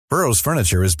Burrow's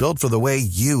furniture is built for the way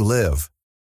you live.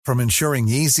 From ensuring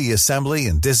easy assembly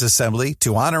and disassembly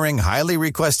to honoring highly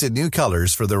requested new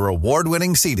colors for their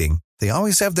award-winning seating, they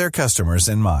always have their customers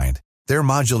in mind. Their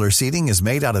modular seating is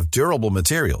made out of durable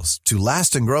materials to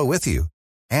last and grow with you.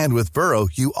 And with Burrow,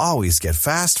 you always get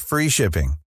fast, free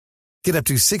shipping. Get up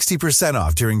to 60%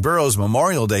 off during Burrow's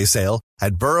Memorial Day sale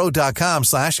at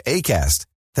burrow.com/ACAST.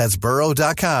 That's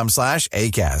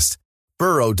burrow.com/ACAST.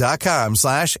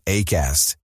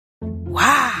 burrow.com/ACAST.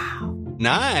 Wow.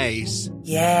 Nice.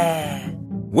 Yeah.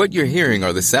 What you're hearing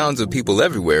are the sounds of people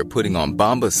everywhere putting on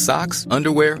Bombas socks,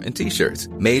 underwear, and T-shirts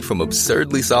made from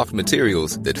absurdly soft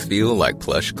materials that feel like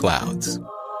plush clouds.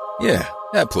 Yeah,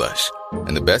 that plush.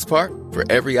 And the best part? For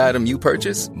every item you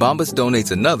purchase, Bombas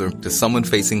donates another to someone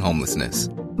facing homelessness.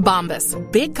 Bombas.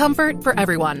 Big comfort for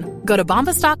everyone. Go to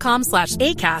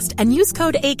bombas.com/ACAST and use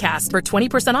code ACAST for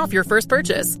 20% off your first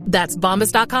purchase. That's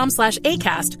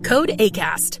bombas.com/ACAST. Code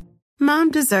ACAST.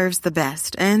 Mom deserves the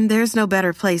best, and there's no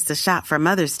better place to shop for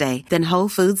Mother's Day than Whole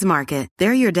Foods Market.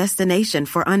 They're your destination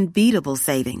for unbeatable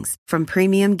savings, from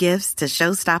premium gifts to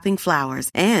show-stopping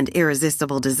flowers and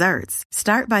irresistible desserts.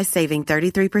 Start by saving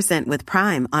 33% with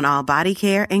Prime on all body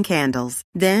care and candles.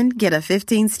 Then get a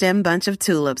 15-stem bunch of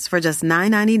tulips for just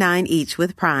 $9.99 each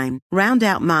with Prime. Round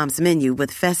out Mom's menu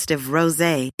with festive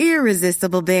rosé,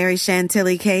 irresistible berry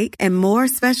chantilly cake, and more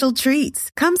special treats.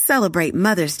 Come celebrate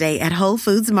Mother's Day at Whole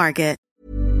Foods Market.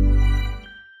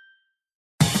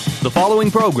 The following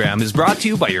program is brought to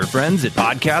you by your friends at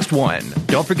Podcast One.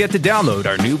 Don't forget to download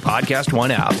our new Podcast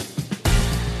One app.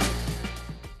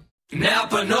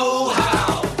 Napa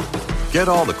Know-How. Get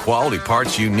all the quality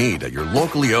parts you need at your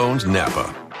locally owned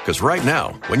Napa. Because right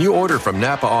now, when you order from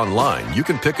Napa online, you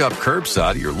can pick up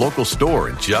curbside at your local store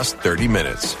in just 30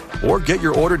 minutes. Or get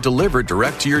your order delivered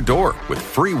direct to your door with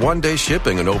free one-day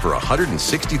shipping on over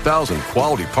 160,000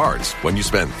 quality parts when you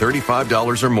spend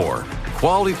 $35 or more.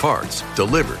 Quality parts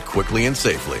delivered quickly and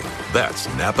safely. That's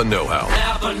Napa Know-How.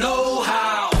 Napa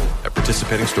Know-How. At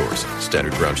participating stores,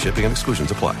 standard ground shipping and exclusions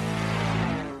apply.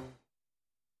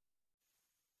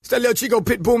 It's that little Chico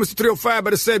Pitbull, Mr. 305,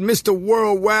 but it said Mr.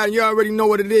 Worldwide, and you already know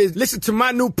what it is. Listen to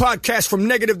my new podcast, From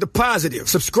Negative to Positive.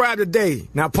 Subscribe today.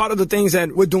 Now, part of the things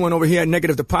that we're doing over here at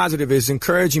Negative to Positive is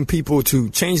encouraging people to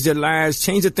change their lives,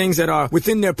 change the things that are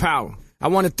within their power. I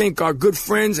want to thank our good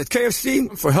friends at KFC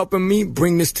for helping me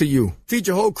bring this to you. Feed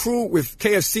your whole crew with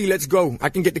KFC. Let's go. I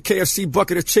can get the KFC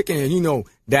bucket of chicken, and you know,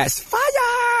 that's fire.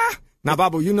 Now,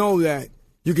 Babu, you know that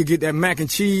you could get that mac and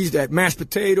cheese, that mashed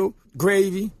potato,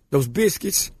 gravy, those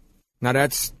biscuits. Now,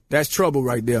 that's trouble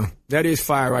right there. That is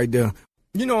fire right there.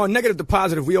 You know, on Negative to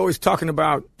Positive, we always talking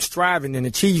about striving and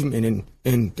achievement,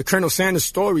 and the Colonel Sanders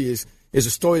story is a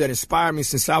story that inspired me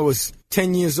since I was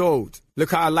 10 years old. Look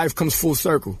how life comes full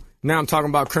circle. Now I'm talking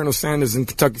about Colonel Sanders and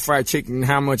Kentucky Fried Chicken and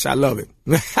how much I love it.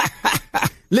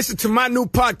 Listen to my new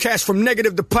podcast, From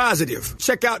Negative to Positive.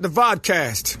 Check out the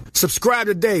vodcast. Subscribe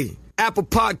today. Apple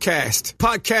Podcast,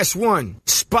 Podcast One,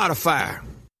 Spotify.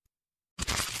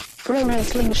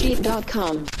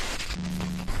 ProWrestlingSheet.com.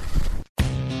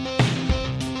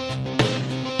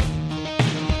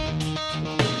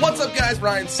 What's up, guys?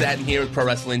 Ryan Satin here with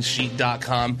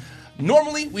ProWrestlingSheet.com.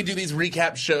 Normally, we do these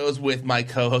recap shows with my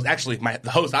co-host. Actually, the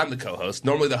host, I'm the co-host.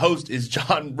 Normally, the host is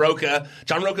John Roca.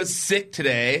 John Roca's sick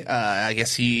today. I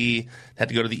guess he had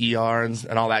to go to the ER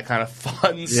and all that kind of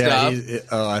fun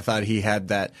stuff. I thought he had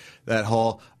that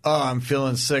whole, I'm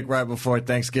feeling sick right before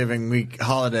Thanksgiving week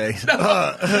holiday. No,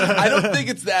 I don't think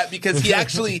it's that, because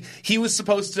he was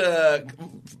supposed to,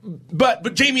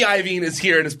 but Jamie Iovine is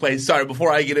here in his place. Sorry,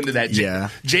 before I get into that.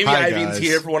 Jamie Iovine's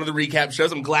here for one of the recap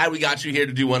shows. I'm glad we got you here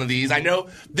to do one of these. I know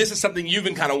this is something you've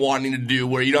been kind of wanting to do,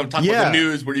 where you don't talk about the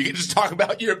news, where you can just talk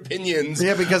about your opinions.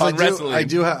 Yeah, because on wrestling. I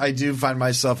do find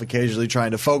myself occasionally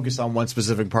trying to focus on one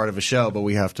specific part of a show, but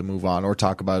we have to move on or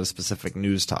talk about a specific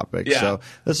news topic. Yeah. So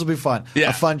this will be fun. Yeah.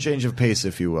 A fun change of pace,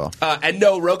 if you will. And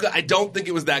no, Roca, I don't think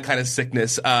it was that kind of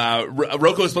sickness.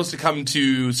 Roca was supposed to come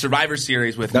to Survivor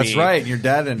Series with me. That's right. Your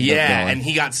dad ended up going. And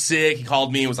he got sick. He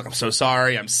called me and was like, I'm so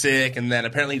sorry, I'm sick. And then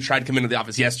apparently he tried to come into the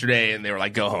office yesterday, and they were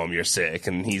like, go home, you're sick.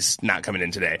 And he's not coming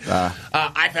in today.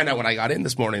 I found out when I got in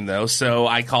this morning, though, so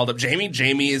I called up Jamie.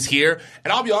 Jamie is here.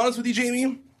 And I'll be honest with you,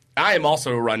 Jamie, I am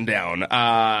also run down.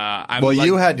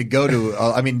 You had to go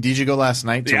to. Did you go last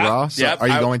night to Raw? So are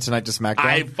you going tonight to SmackDown?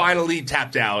 I finally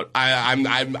tapped out.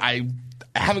 I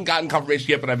haven't gotten confirmation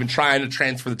yet, but I've been trying to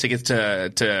transfer the tickets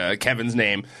to Kevin's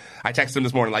name. I texted him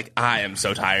this morning like, I am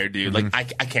so tired, dude. Like, I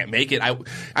can't make it.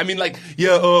 I mean, like,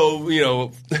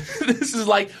 this is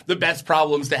like the best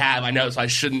problems to have. I know, so I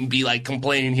shouldn't be like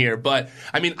complaining here. But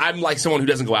I mean, I'm like someone who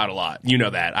doesn't go out a lot. You know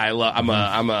that. I'm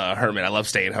a hermit. I love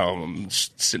staying home. I'm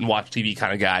just sit and watch TV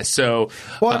kind of guy. So,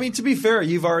 well, I mean, to be fair,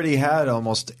 you've already had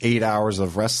almost 8 hours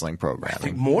of wrestling programming. I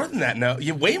think more than that. No,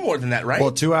 way more than that, right?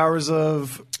 Well, 2 hours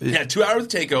of 2 hours of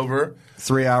TakeOver.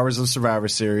 3 hours of Survivor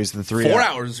Series, then 4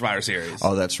 hours of Survivor Series.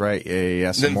 Oh, that's right.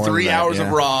 Yeah. Then 3 hours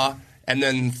of Raw, and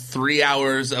then 3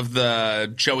 hours of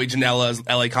the Joey Janela's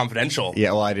LA Confidential.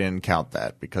 Yeah, well, I didn't count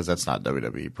that because that's not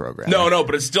WWE programming. No,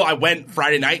 but it's still. I went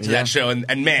Friday night to that show,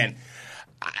 and man,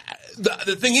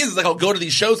 the thing is like I'll go to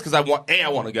these shows because I want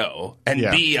to go, and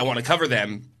B, I want to cover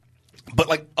them. But,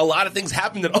 like, a lot of things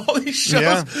happened at all these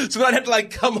shows, so then I'd have to,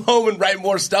 like, come home and write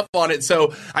more stuff on it.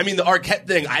 So, I mean, the Arquette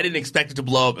thing, I didn't expect it to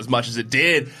blow up as much as it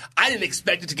did. I didn't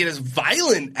expect it to get as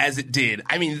violent as it did.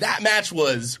 I mean, that match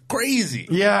was crazy.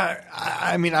 Yeah,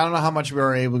 I mean, I don't know how much we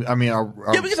were able – I mean,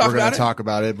 we can talk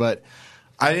about it, but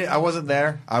I wasn't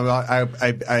there.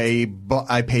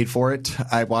 I paid for it.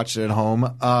 I watched it at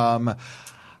home.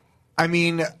 I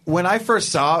mean, when I first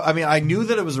saw, I knew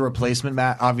that it was a replacement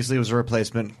match. Obviously, it was a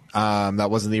replacement. That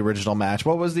wasn't the original match.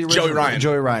 What was the original?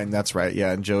 Joey Ryan, that's right.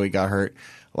 Yeah, and Joey got hurt.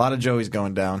 A lot of Joey's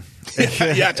going down.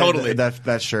 Yeah, totally.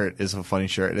 That shirt is a funny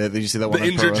shirt. Did you see that one? The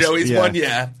injured Joey's one?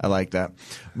 Yeah. I like that.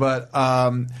 But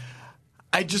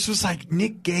I just was like,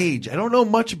 Nick Gage. I don't know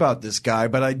much about this guy,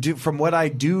 but I do. From what I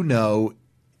do know,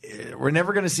 we're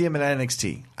never going to see him in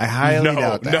NXT. I highly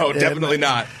doubt that. No, definitely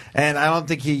not. And I don't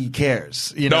think he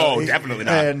cares. No, definitely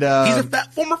not. And, he's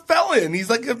a former felon. He's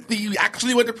like he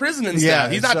actually went to prison and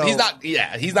stuff. He's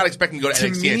not expecting to go to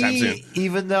NXT anytime soon.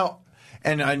 Even though,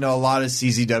 and I know a lot of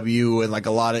CZW and like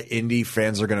a lot of indie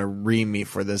fans are going to ream me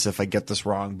for this if I get this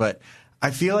wrong, but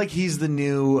I feel like he's the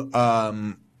new.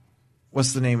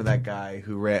 What's the name of that guy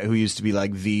who used to be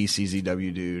like the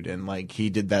CZW dude, and like he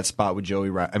did that spot with Joey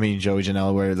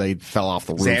Janela where they fell off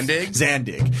the roof.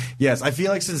 Zandig. Yes, I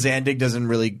feel like since Zandig doesn't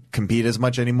really compete as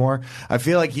much anymore, I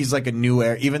feel like he's like a new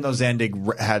era. Even though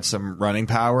Zandig had some running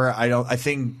power, I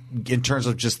think in terms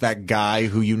of just that guy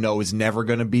who is never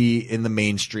going to be in the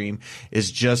mainstream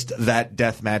is just that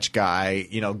deathmatch guy.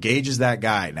 Gage is that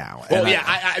guy now. Well,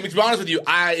 I mean, to be honest with you,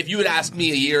 if you had asked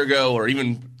me a year ago or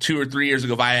even 2 or 3 years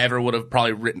ago if I ever would have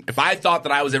probably written, if I thought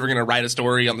that I was ever going to write a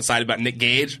story on the side about Nick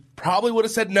Gage, probably would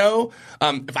have said no.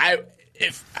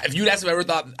 If you'd asked if I ever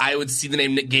thought I would see the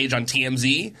name Nick Gage on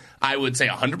TMZ, I would say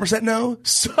 100% no.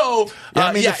 So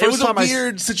it was a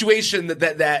weird situation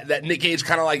that Nick Gage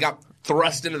kind of like got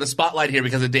thrust into the spotlight here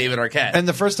because of David Arquette. And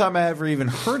the first time I ever even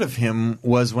heard of him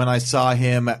was when I saw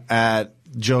him at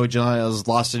Joey Janela's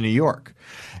Lost in New York.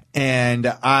 And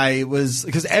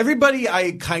because everybody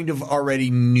I kind of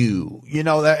already knew,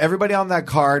 that everybody on that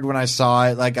card when I saw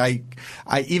it, like I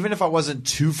even if I wasn't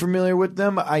too familiar with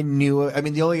them, I knew. I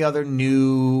mean, the only other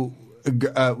new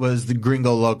was the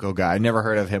Gringo Loco guy. I never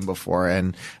heard of him before,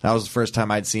 and that was the first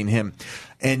time I'd seen him.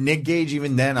 And Nick Gage,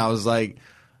 even then, I was like,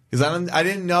 because I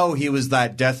didn't know he was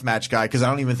that deathmatch guy, because I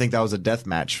don't even think that was a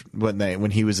deathmatch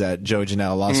when he was at Joey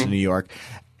Janela Lost in New York,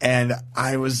 and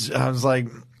I was like.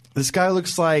 This guy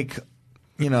looks like,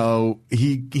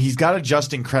 he's got a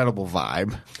Just Incredible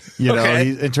vibe,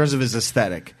 in terms of his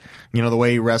aesthetic. The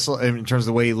way he wrestles, in terms of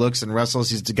the way he looks and wrestles,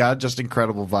 he's got a Just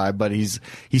Incredible vibe, but he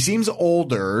seems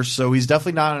older, so he's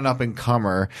definitely not an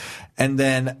up-and-comer.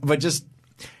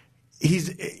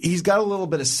 He's got a little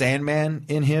bit of Sandman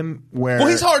in him where... Well,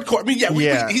 he's hardcore. I mean,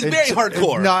 he's very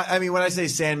hardcore. When I say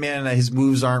Sandman, his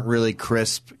moves aren't really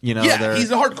crisp, he's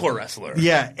a hardcore wrestler.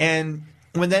 Yeah, and...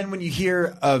 When you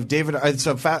hear of David, I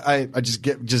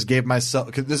just gave myself,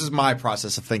 because this is my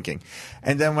process of thinking,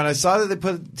 and then when I saw that they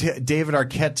put David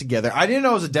Arquette together, I didn't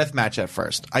know it was a death match at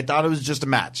first. I thought it was just a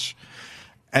match,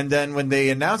 and then when they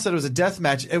announced that it was a death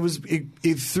match,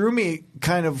 it threw me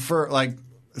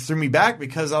threw me back,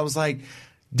 because I was like,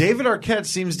 David Arquette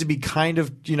seems to be kind of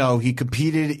he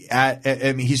competed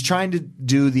he's trying to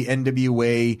do the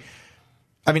NWA.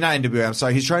 I mean, not NWA, I'm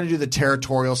sorry. He's trying to do the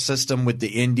territorial system with the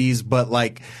indies, but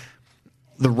like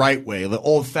the right way, the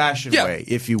old-fashioned way,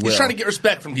 if you will. He's trying to get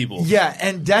respect from people. Yeah,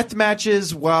 and death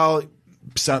matches, while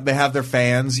they have their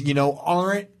fans, it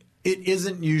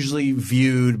isn't usually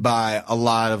viewed by a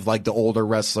lot of like the older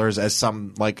wrestlers as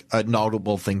some like a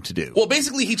notable thing to do. Well,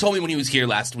 basically, he told me when he was here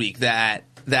last week that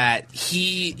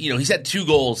he's had 2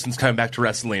 goals since coming back to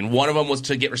wrestling. One of them was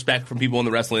to get respect from people in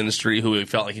the wrestling industry who he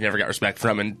felt like he never got respect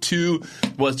from, and 2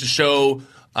 was to show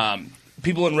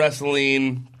people in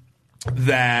wrestling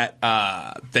that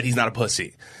he's not a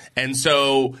pussy. And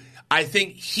so I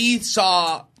think he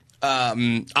saw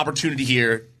opportunity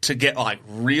here to get like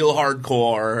real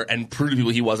hardcore and prove to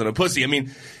people he wasn't a pussy. I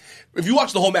mean, if you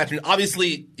watch the whole match, I mean,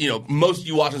 obviously, most of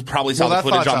you watchers probably saw the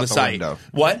footage on the site. Window.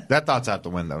 What? That thought's out the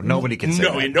window. Nobody can say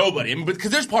that. Nobody. I mean,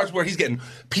 because there's parts where he's getting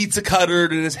pizza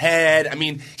cuttered in his head. I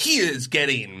mean, he is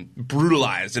getting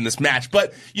brutalized in this match.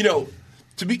 But,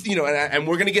 to be, and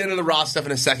we're going to get into the Raw stuff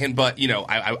in a second, but,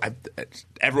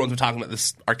 everyone's been talking about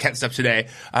this Arquette stuff today.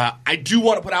 I do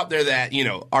want to put out there that,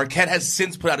 Arquette has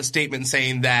since put out a statement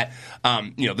saying that,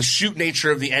 the shoot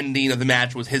nature of the ending of the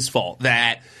match was his fault.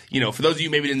 That, for those of you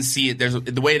who maybe didn't see it,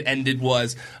 the way it ended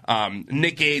was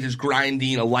Nick Gage is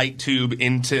grinding a light tube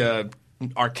into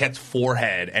Arquette's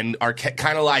forehead, and Arquette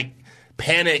kind of like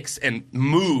panics and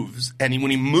moves, and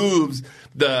when he moves,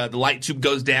 the light tube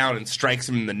goes down and strikes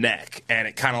him in the neck, and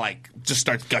it kind of like just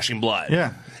starts gushing blood.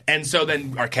 Yeah. And so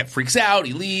then Arquette freaks out,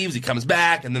 he leaves, he comes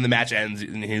back, and then the match ends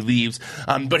and he leaves.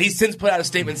 But he's since put out a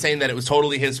statement saying that it was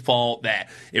totally his fault, that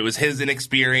it was his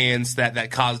inexperience that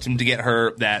caused him to get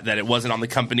hurt, that it wasn't on the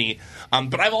company.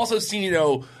 But I've also seen,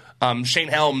 Shane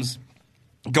Helms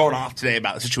going off today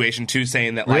about the situation too,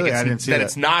 saying that like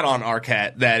it's not on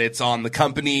Arquette, that it's on the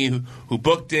company who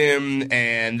booked him,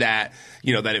 and that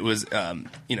that it was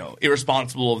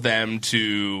irresponsible of them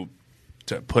to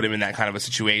put him in that kind of a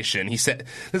situation. He said,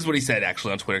 this is what he said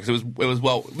actually on Twitter, because it was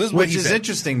this is what which is said.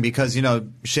 Interesting because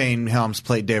Shane Helms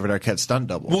played David Arquette's stunt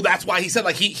double. Well, that's why he said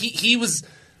like he was.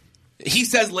 He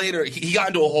says later, he got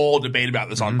into a whole debate about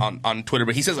this on Twitter,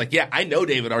 but he says, like, yeah, I know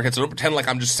David Arquette, so don't pretend like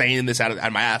I'm just saying this out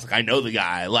of my ass. Like, I know the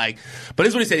guy. Like, but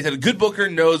here's what he said. He said, a good booker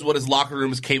knows what his locker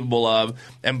room is capable of.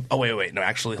 And, wait. No,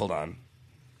 actually, hold on.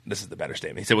 This is the better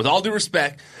statement. He said, with all due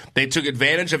respect, they took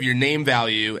advantage of your name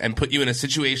value and put you in a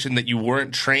situation that you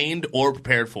weren't trained or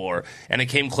prepared for, and it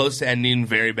came close to ending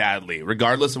very badly.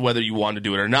 Regardless of whether you want to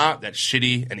do it or not, that's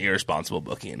shitty and irresponsible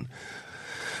booking.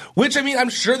 Which, I mean, I'm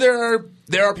sure there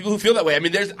are people who feel that way. I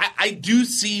mean, I do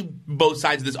see both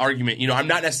sides of this argument. I'm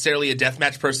not necessarily a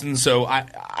deathmatch person, so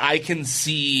I can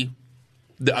see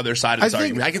the other side of this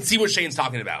argument. I can see what Shane's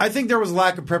talking about. I think there was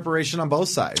lack of preparation on both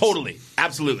sides. Totally,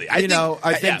 absolutely. I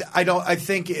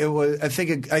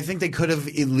think they could have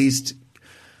at least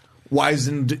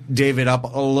wizened David up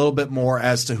a little bit more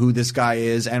as to who this guy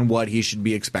is and what he should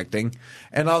be expecting.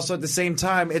 And also at the same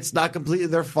time, it's not completely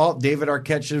their fault. David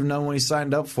Arquette should have known what he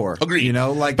signed up for. Agreed.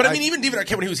 But I mean, even David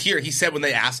Arquette, when he was here, he said when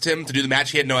they asked him to do the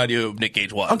match, he had no idea who Nick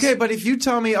Gage was. Okay, but if you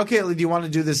tell me, okay, do you want to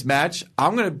do this match?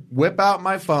 I'm going to whip out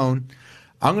my phone.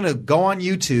 I'm going to go on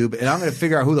YouTube and I'm going to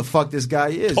figure out who the fuck this guy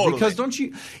is. Totally. Because don't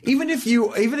you, even if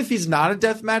he's not a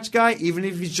deathmatch guy, even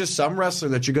if he's just some wrestler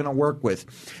that you're going to work with,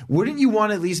 wouldn't you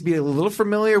want to at least be a little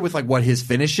familiar with like what his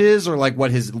finish is or like what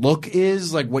his look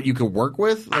is, like what you could work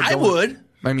with? Like, I would.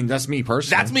 I mean, that's me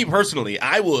personally. That's me personally.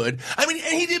 I would. I mean,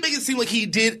 and he did make it seem like he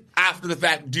did after the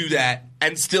fact do that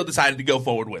and still decided to go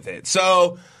forward with it.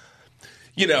 So,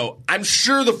 I'm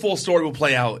sure the full story will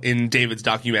play out in David's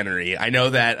documentary. I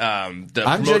know that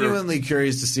I'm genuinely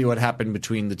curious to see what happened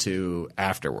between the two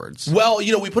afterwards. Well,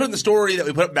 we put in the story that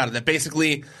we put up about it that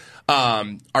basically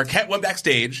Arquette went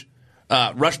backstage,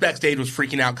 Rush backstage was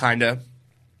freaking out kinda,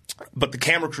 but the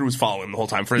camera crew was following him the whole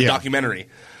time for his documentary.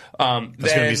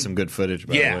 That's going to be some good footage,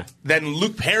 by the way. Then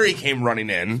Luke Perry came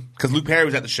running in, because Luke Perry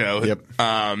was at the show. Yep.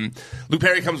 Luke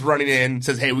Perry comes running in,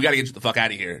 says, hey, we got to get you the fuck out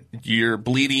of here. You're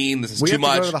bleeding. This is too much. We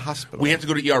have to go to the hospital. We have to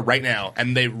go to ER right now.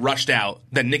 And they rushed out.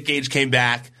 Then Nick Gage came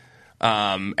back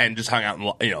and just hung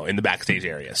out in the backstage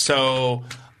area. So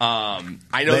I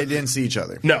know they didn't see each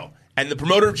other. No. And the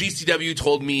promoter of GCW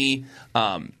told me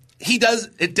it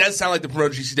does sound like the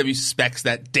promoter of GCW suspects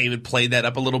that David played that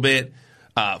up a little bit.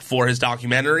 For his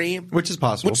documentary, which is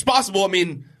possible. I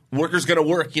mean, worker's going to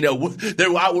work.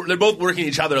 They're both working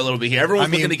each other a little bit here.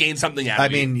 Everyone's looking to gain something out of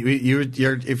it. I mean,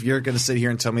 if you're going to sit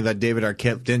here and tell me that David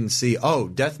Arquette didn't see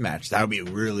deathmatch, that would be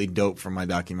really dope for my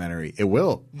documentary. It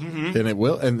will, and it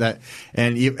will, and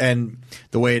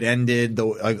the way it ended,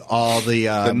 all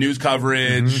the news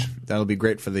coverage, that'll be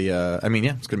great for the.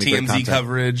 It's going to be great TMZ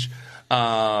coverage.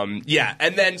 And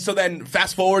then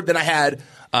fast forward. Then I had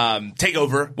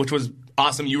Takeover, which was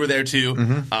awesome. You were there too.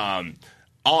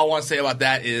 All I want to say about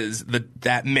that is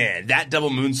that double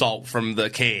moonsault from the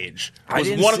cage was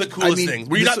one of the coolest things.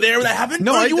 Were you not there when that happened?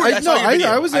 No, you were.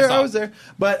 I was there. I was there,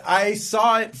 but I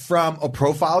saw it from a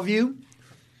profile view.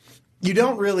 You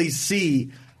don't really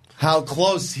see how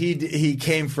close he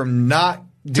came from not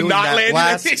doing that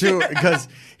last two, because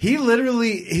he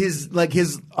literally his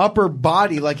upper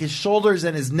body, like his shoulders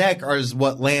and his neck, are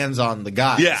what lands on the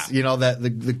guys. Yeah. That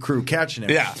the crew catching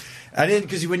him. Yeah. I didn't,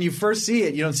 because when you first see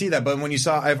it, you don't see that. But when you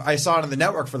saw, I saw it on the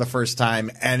network for the first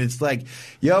time, and it's like,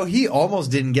 yo, he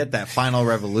almost didn't get that final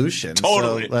revolution.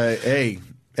 Totally. So, like, hey.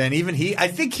 And even I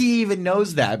think he even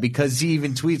knows that, because he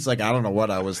even tweets like, I don't know what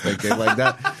I was thinking. Like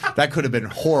that could have been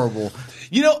horrible.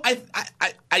 You know,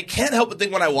 I can't help but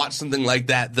think when I watch something like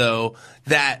that, though,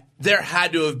 that there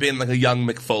had to have been like a young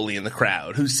Mick Foley in the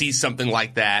crowd who sees something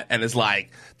like that and is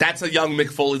like, that's a young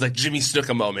Mick Foley's like Jimmy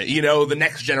Snuka moment. You know, the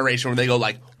next generation where they go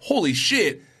like, holy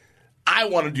shit, I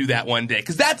want to do that one day.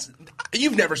 Because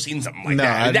you've never seen something like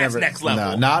that. I mean, that's next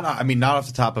level. Not off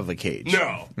the top of a cage.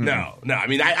 No. I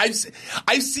mean,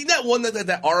 I've seen that one,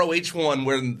 that ROH one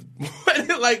where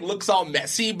it like looks all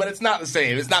messy, but it's not the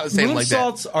same. It's not the same like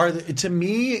that. Moonsaults are, to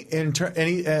me,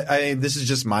 this is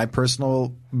just my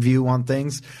personal view on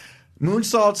things.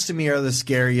 Moonsaults to me are the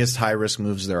scariest high risk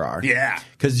moves there are. Yeah,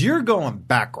 because you're going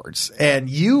backwards, and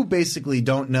you basically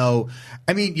don't know.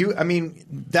 I mean,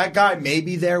 that guy may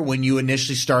be there when you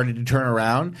initially started to turn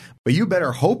around, but you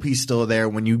better hope he's still there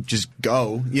when you just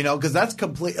go. You know, because that's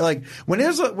complete. Like when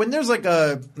there's like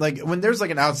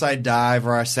an outside dive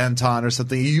or a senton or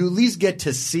something, you at least get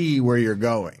to see where you're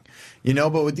going. You know,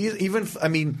 but with these,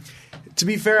 to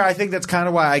be fair, I think that's kind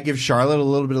of why I give Charlotte a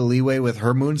little bit of leeway with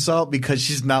her moonsault, because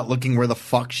she's not looking where the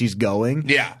fuck she's going.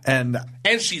 Yeah. And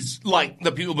she's like,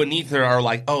 the people beneath her are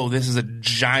like, oh, this is a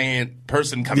giant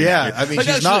person coming at here. I mean, like,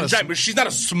 she's not a giant, but she's not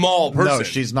a small person. No,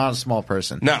 she's not a small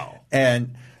person. No.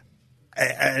 And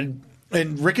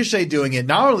Ricochet doing it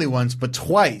not only once but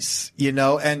twice, you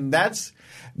know, and that's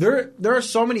there are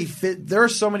so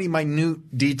many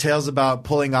minute details about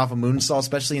pulling off a moonsault,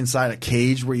 especially inside a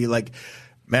cage, where you like,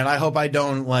 man, I hope I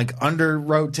don't like under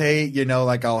rotate, you know,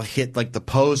 like I'll hit like the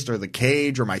post or the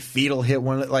cage, or my feet will hit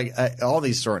one, like all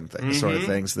these sort of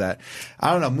things that,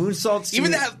 I don't know, moonsaults.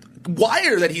 Even that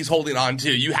wire that he's holding on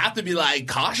to, you have to be like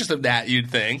cautious of that, you'd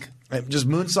think. Just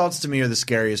moonsaults to me are the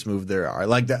scariest move there are.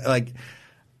 Like that, like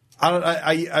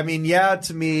I mean, yeah,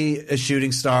 to me, a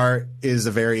shooting star is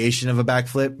a variation of a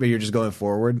backflip, but you're just going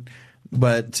forward.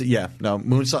 But yeah, no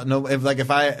moonsault. No, if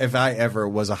I ever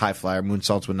was a high flyer,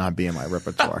 moonsaults would not be in my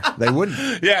repertoire. They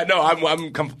wouldn't. Yeah, no,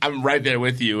 I'm right there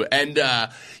with you. And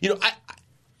you know,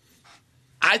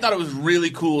 I thought it was really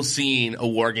cool seeing a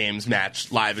War Games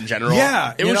match live in general.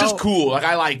 Yeah, it was just cool. Like,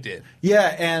 I liked it.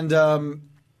 Yeah, and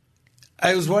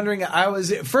I was wondering.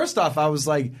 First off, I was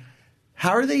like,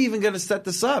 how are they even going to set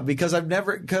this up? Because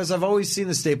I've always seen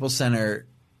the Staples Center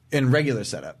in regular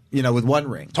setup, you know, with one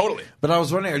ring. Totally. But I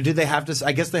was wondering, did they have to?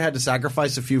 I guess they had to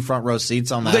sacrifice a few front row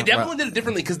seats on that. They definitely did it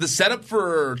differently, because the setup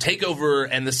for TakeOver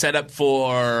and the setup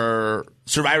for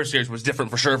Survivor Series was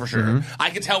different for sure. Mm-hmm.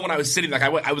 I could tell when I was sitting, like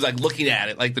I was like looking at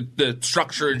it, like the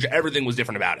structure and everything was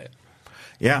different about it.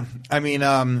 Yeah, I mean,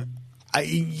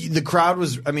 the crowd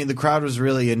was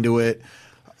really into it.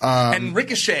 And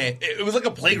Ricochet, it was like a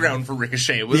playground for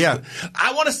Ricochet.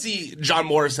 I want to see John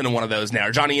Morrison in one of those now,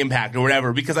 or Johnny Impact or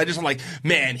whatever, because I just am like,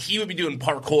 man, he would be doing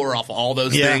parkour off all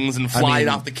those things and flying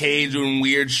off the cage, doing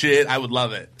weird shit. I would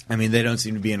love it. I mean, they don't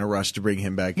seem to be in a rush to bring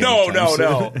him back. No.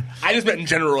 I just meant in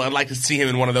general, I'd like to see him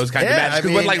in one of those kinds of matches.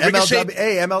 I mean, like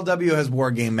MLW has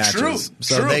War Game matches,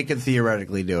 so they could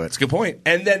theoretically do it. That's a good point.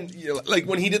 And then, you know, like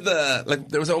when he did there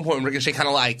was at one point when Ricochet kind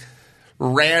of like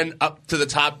ran up to the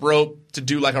top rope to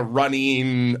do like a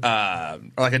running, or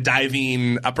like a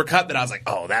diving uppercut, that I was like,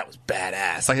 oh, that was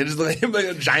badass. Like, it just looked like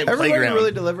a giant Everybody playground.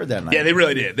 really delivered that night. Yeah, they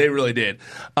really did.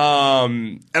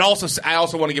 And also, I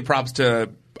also want to give props to,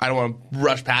 I don't want to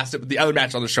rush past it, but the other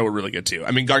matches on the show were really good too.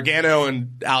 I mean, Gargano and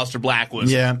Aleister Black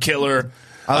was killer.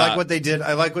 I like what they did.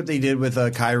 I like what they did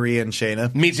with Kyrie and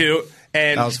Shayna. Me too.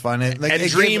 And that was fun. And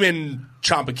Dream and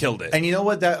Ciampa killed it. And you know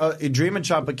what? That Dream and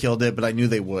Ciampa killed it, but I knew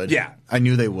they would. Yeah, I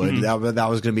knew they would. Mm-hmm. That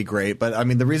was going to be great. But I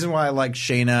mean, the reason why I like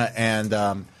Shayna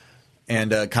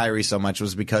and Kyrie so much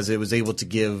was because it was able to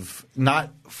give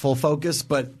not full focus,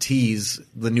 but tease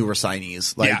the newer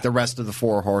signees, like the rest of the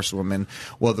four horsewomen.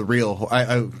 Well, the real,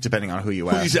 depending on who you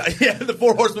ask. The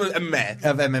four horsewomen of MMA.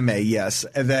 Of MMA, yes,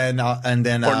 and then now of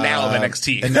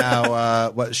NXT. And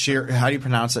now how do you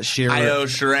pronounce it? Io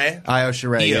Shirai. Io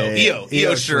Shirai.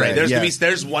 Io Shirai.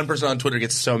 There's one person on Twitter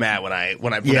gets so mad when I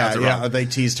pronounce it wrong. Yeah, they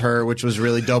teased her, which was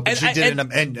really dope. And she did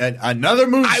another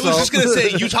moonsault. I was just gonna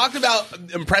say, you talked about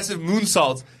impressive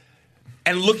moonsaults,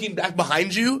 and looking back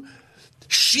behind you,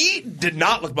 she did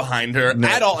not look behind her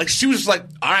at all. Like, she was just like,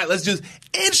 all right, let's do this.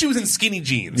 And she was in skinny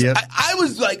jeans. Yep. I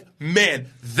was like, man,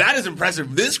 that is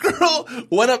impressive. This girl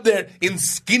went up there in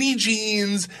skinny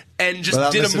jeans and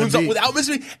just did a moonsault without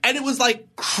missing a beat. And it was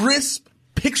like crisp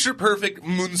picture perfect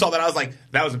moonsault that I was like,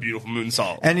 that was a beautiful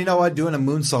moonsault. And you know what? Doing a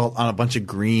moonsault on a bunch of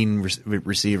green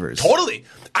receivers. Totally.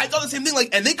 I thought the same thing.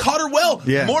 And they caught her well.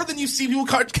 Yeah. More than you see people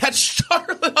catch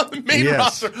Charlotte on the main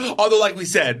roster. Although, like we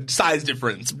said, size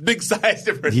difference. Big size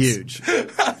difference. Huge.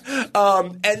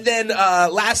 And then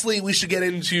lastly, we should get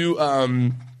into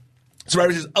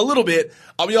Survivor Series a little bit.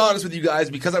 I'll be honest with you guys,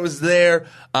 because I was there,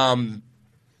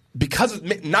 because of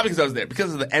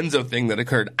the Enzo thing that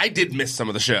occurred, I did miss some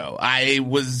of the show. I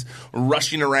was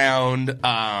rushing around.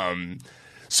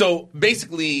 So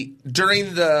basically,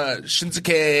 during the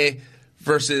Shinsuke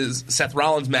versus Seth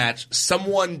Rollins match,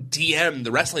 someone DM'd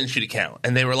the Wrestling Sheet account,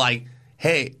 and they were like,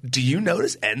 hey, do you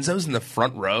notice Enzo's in the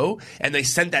front row? And they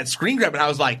sent that screen grab, and I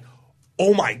was like,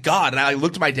 oh my God. And I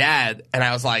looked at my dad, and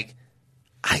I was like,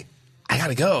 I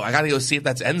gotta go. I gotta go see if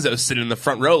that's Enzo sitting in the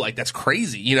front row. Like, that's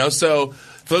crazy, you know? So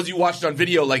for those of you watching on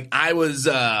video, like, I was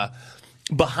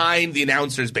behind the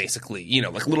announcers, basically, you know,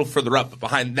 like a little further up, but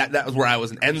behind that was where I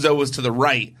was, and Enzo was to the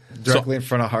right. Directly in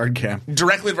front of Hardcam.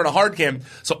 Directly in front of Hardcam.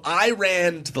 So I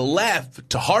ran to the left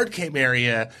to Hardcam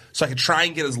area so I could try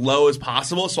and get as low as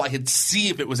possible so I could see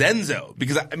if it was Enzo.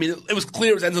 Because, I mean, it was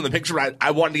clear it was Enzo in the picture, but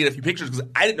I wanted to get a few pictures because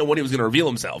I didn't know when he was going to reveal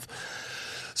himself.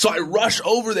 So I rush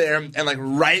over there, and like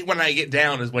right when I get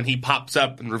down is when he pops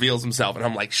up and reveals himself, and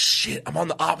I'm like, shit, I'm on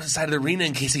the opposite side of the arena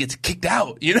in case he gets kicked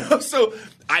out, you know? So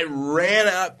I ran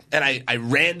up, and I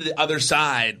ran to the other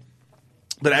side,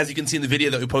 but as you can see in the video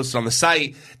that we posted on the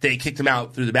site, they kicked him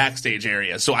out through the backstage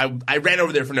area. So I ran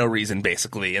over there for no reason,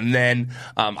 basically, and then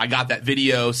I got that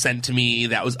video sent to me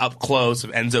that was up close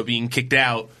of Enzo being kicked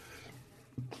out.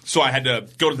 So I had to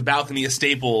go to the balcony of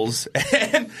Staples,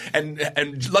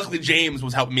 and luckily James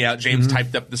was helping me out. James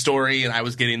typed up the story, and I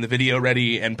was getting the video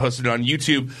ready and posted it on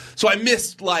YouTube. So I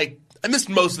missed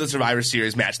most of the Survivor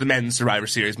Series match, the men's Survivor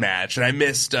Series match, and I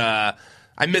missed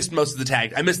most of the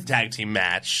tag team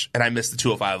match, and I missed the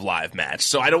 205 Live match.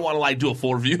 So I don't want to like do a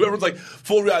full review. Everyone's like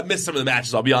full review. I missed some of the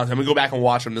matches. I'll be honest. I'm gonna go back and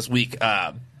watch them this week.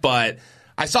 But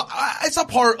I saw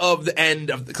part of the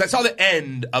end of because I saw the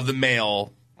end of the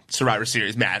male Survivor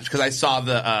Series match because I saw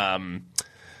the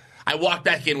I walked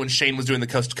back in when Shane was doing the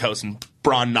coast to coast and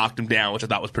Braun knocked him down, which I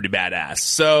thought was pretty badass.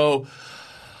 So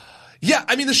yeah,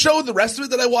 I mean the show, the rest of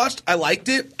it that I watched, I liked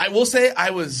it. I will say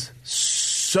I was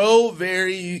so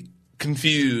very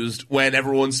confused when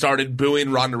everyone started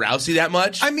booing Ronda Rousey that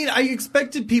much. I mean, I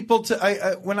expected people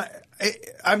to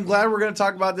I'm glad we're going to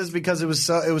talk about this because it was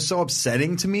so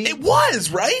upsetting to me. It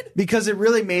was, right? Because it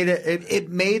really made it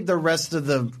made the rest of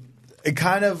the it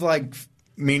kind of like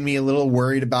made me a little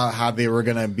worried about how they were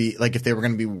going to be, like if they were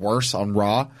going to be worse on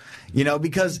Raw, you know,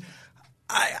 because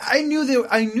I knew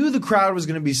the crowd was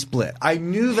going to be split. I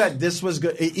knew that this was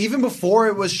good. Even before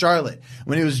it was Charlotte,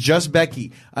 when it was just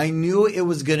Becky, I knew it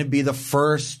was going to be the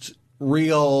first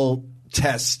real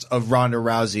test of Ronda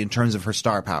Rousey in terms of her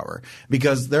star power,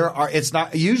 because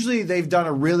usually they've done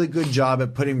a really good job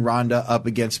at putting Ronda up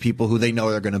against people who they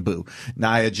know they're going to boo.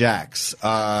 Nia Jax,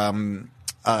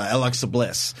 Alexa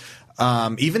Bliss.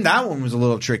 Even that one was a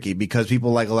little tricky because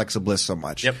people like Alexa Bliss so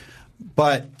much. Yep.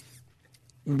 But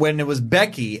when it was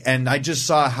Becky, and I just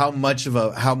saw how much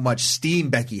steam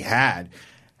Becky had,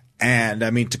 and I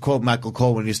mean, to quote Michael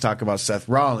Cole when he was talking about Seth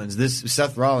Rollins,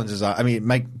 Seth Rollins is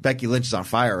Becky Lynch is on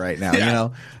fire right now, you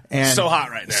know, and so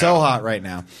hot right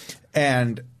now,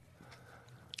 and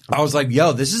I was like,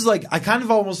 yo, this is like, I kind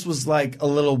of almost was like a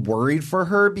little worried for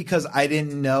her because I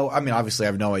didn't know. I mean, obviously I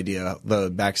have no idea the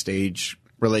backstage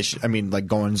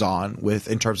goings on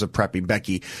in terms of prepping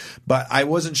Becky, but I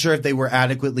wasn't sure if they were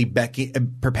adequately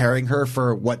preparing her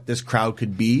for what this crowd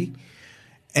could be.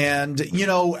 And, you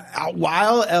know,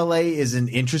 while LA is an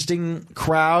interesting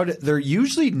crowd, they're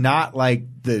usually not like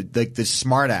the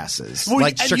smart asses,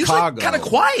 like Chicago. Kind of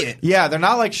quiet. Yeah, they're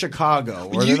not like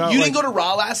Chicago. You didn't go to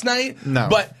Raw last night? No.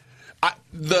 But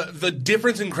the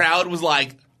difference in crowd was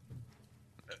like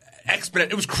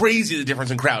exponential. It was crazy, the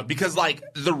difference in crowd, because like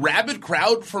the rabid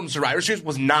crowd from Survivor Series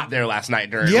was not there last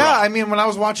night during Raw. I mean, when I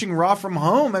was watching Raw from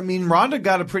home, I mean, Ronda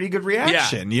got a pretty good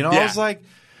reaction. Yeah. You know, I was like,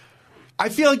 I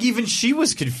feel like even she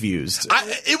was confused.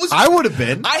 I would have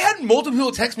been. I had multiple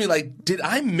people text me like, did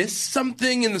I miss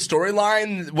something in the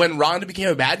storyline when Ronda became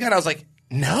a bad guy? And I was like,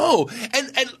 no.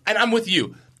 And I'm with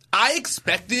you. I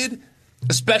expected,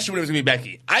 especially when it was going to be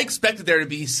Becky, I expected there to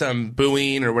be some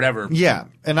booing or whatever. Yeah,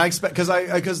 and I expect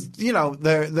because you know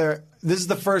this is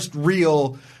the first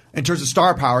real, in terms of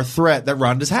star power, threat that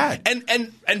Ronda's had.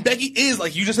 And Becky is,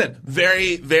 like you just said,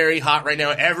 very, very hot right now.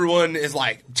 Everyone is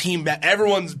like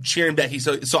everyone's cheering Becky,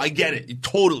 so I get it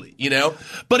totally, you know.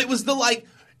 But it was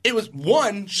it was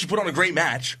one, she put on a great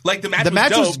match. Like the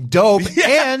match was dope.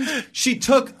 Yeah. And she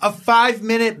took a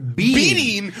 5-minute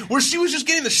beating where she was just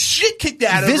getting the shit kicked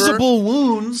out of her. Visible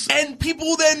wounds. And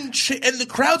people then and the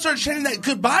crowd started chanting that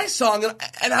goodbye song,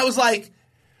 and I was like,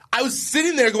 I was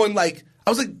sitting there going like, I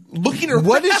was like looking around.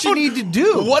 What does she need to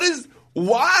do?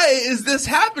 Why is this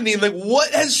happening? Like,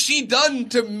 what has she done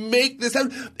to make this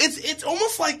happen? It's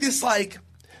almost like this, like,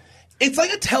 it's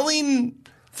like a telling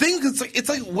thing. It's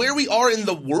like where we are in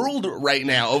the world right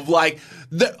now of like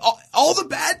all the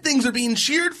bad things are being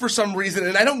cheered for some reason,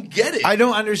 and I don't get it. I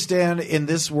don't understand in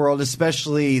this world,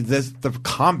 especially the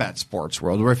combat sports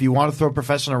world, where if you want to throw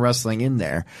professional wrestling in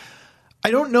there,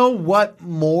 I don't know what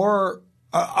more.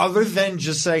 Other than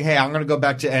just saying, hey, I'm going to go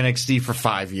back to NXT for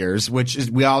 5 years, which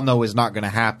we all know is not going to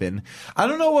happen. I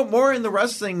don't know what more in the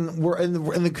wrestling,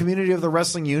 in the community of the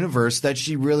wrestling universe that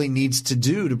she really needs to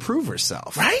do to prove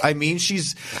herself. Right? I mean,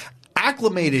 she's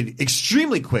acclimated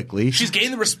extremely quickly. She's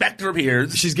gained the respect of her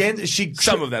peers.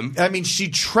 Some of them. I mean, she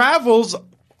travels.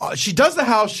 She does the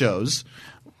house shows,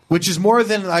 which is more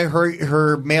than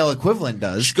her male equivalent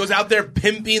does. She goes out there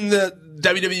pimping the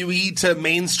WWE to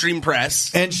mainstream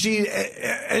press, and she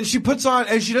puts on,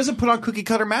 and she doesn't put on cookie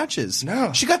cutter matches.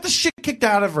 No, she got the shit kicked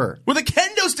out of her with a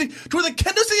kendo stick, to where the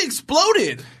kendo stick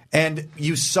exploded. And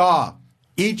you saw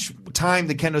each time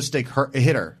the kendo stick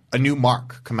hit her, a new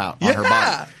mark come out on her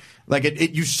body. Like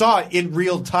you saw it in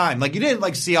real time. Like you didn't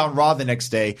like see on Raw the next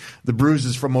day the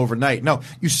bruises from overnight. No,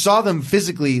 you saw them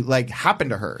physically like happen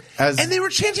to her. And they were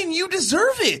chanting, "You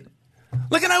deserve it."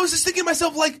 Like, and I was just thinking to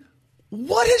myself, like,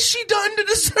 what has she done to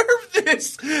deserve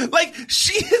this? Like,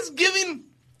 she is giving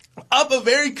up a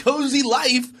very cozy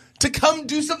life to come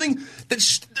do something that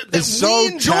we so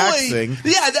enjoy. Taxing.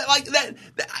 Yeah,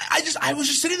 I was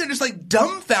just sitting there just like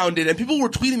dumbfounded, and people were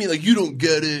tweeting me like, "You don't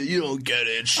get it, you don't get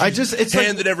it." It's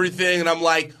handed everything, and I'm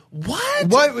like, what?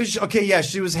 What was okay? Yeah,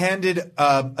 she was handed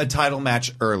a title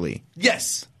match early.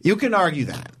 Yes, you can argue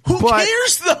that. Who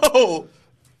cares though?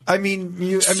 I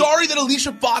mean, sorry that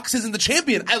Alicia Fox isn't the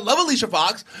champion. I love Alicia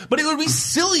Fox, but it would be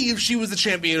silly if she was the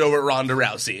champion over Ronda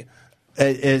Rousey.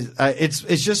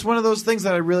 It's just one of those things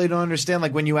that I really don't understand.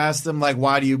 Like when you ask them, like,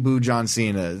 why do you boo John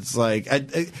Cena? It's like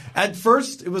at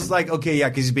first it was like, okay, yeah,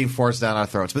 because he's being forced down our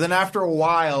throats. But then after a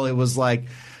while, it was like,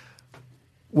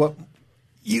 what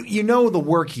you know the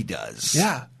work he does.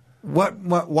 Yeah.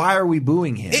 Why are we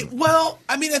booing him? Well,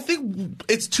 I mean, I think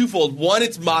it's twofold. One,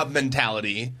 it's mob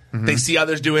mentality. Mm-hmm. They see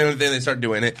others doing it, then they start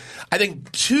doing it. I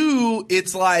think two,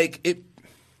 it's like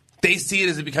they see it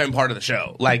as it becoming part of the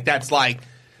show. Like that's like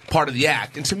part of the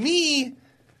act. And to me,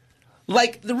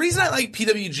 like the reason I like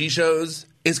PWG shows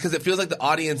is because it feels like the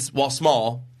audience, while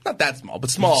small, not that small,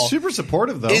 but small, super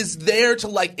supportive though, is there to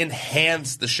like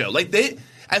enhance the show. Like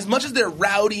as much as they're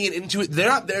rowdy and into it, they're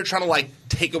not there trying to like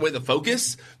take away the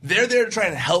focus. They're there to try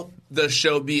and help the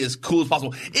show be as cool as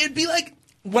possible. It'd be like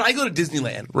when I go to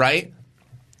Disneyland, right?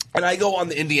 And I go on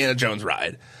the Indiana Jones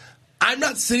ride. I'm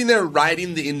not sitting there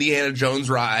riding the Indiana Jones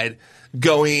ride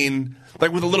going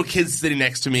like with a little kid sitting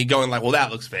next to me going like, well, that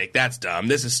looks fake. That's dumb.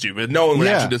 This is stupid. No one would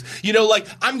actually do this. You know, like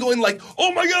I'm going like,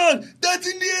 oh my God, that's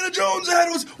Indiana Jones ahead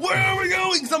of us. Where are we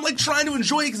going? Because I'm like trying to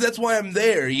enjoy it because that's why I'm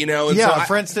there, you know? And yeah, so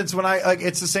for instance, when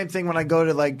it's the same thing when I go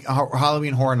to like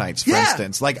Halloween Horror Nights, for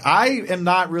instance. Like I am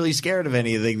not really scared of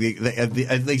any of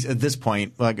at least at this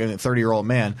point, like a 30-year-old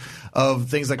man, of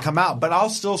things that come out. But I'll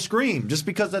still scream just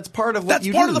because that's part of what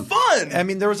you do. That's part of the fun. I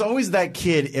mean, there was always that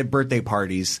kid at birthday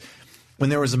parties when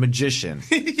there was a magician.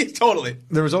 Totally.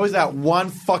 There was always that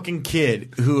one fucking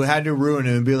kid who had to ruin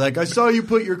it and be like, I saw you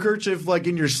put your kerchief like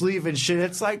in your sleeve and shit.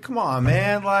 It's like, come on,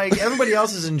 man. Like everybody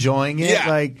else is enjoying it. Yeah.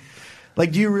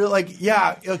 Like do you really like,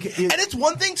 yeah, okay. And it's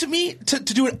one thing to me to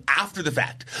do it after the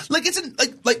fact. Like it's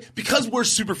like because we're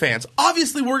super fans,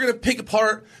 obviously we're gonna pick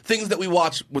apart things that we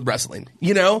watch with wrestling,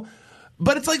 you know?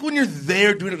 But it's like when you're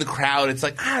there doing it in the crowd, it's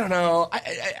like, I don't know.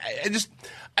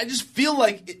 I just feel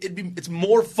like it's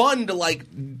more fun to like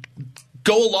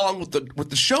go along with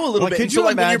the show a little bit. Could so you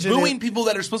like when you're imagine booing people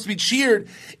that are supposed to be cheered,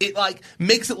 it like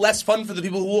makes it less fun for the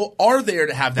people who are there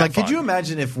to have that like fun. Could you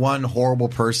imagine if one horrible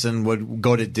person would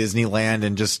go to Disneyland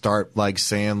and just start like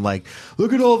saying like,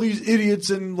 look at all these idiots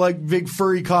in like big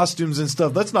furry costumes and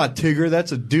stuff. That's not Tigger,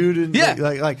 that's a dude. And yeah,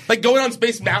 like going on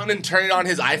Space Mountain and turning on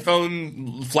his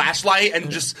iPhone flashlight and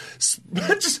just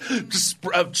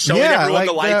showing everyone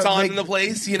the lights on in the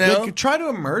place. You know, try to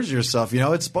immerse yourself. You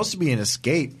know, it's supposed to be an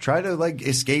escape. Try to like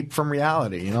escape from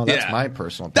reality. You know, that's my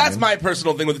personal opinion. That's my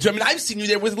personal thing with it too. I mean, I've seen you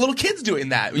there with little kids doing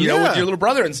that, you know, with your little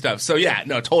brother and stuff. So yeah,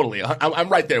 no, totally. I'm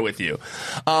right there with you.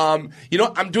 You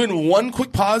know, I'm doing one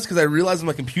quick pause because I realize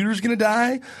my computer's going to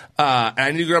die. And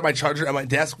I need to grab my charger at my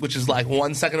desk, which is like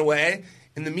 1 second away.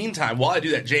 In the meantime, while I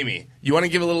do that, Jamie, you want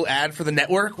to give a little ad for the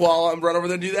network while I'm run over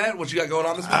there and do that? What you got going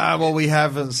on this week? Well, we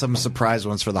have some surprise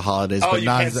ones for the holidays,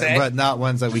 but not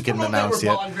ones that we can announce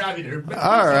yet.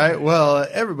 All right. Well,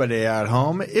 everybody at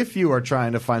home, if you are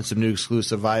trying to find some new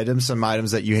exclusive items, some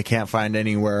items that you can't find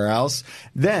anywhere else,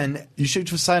 then you should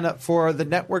sign up for the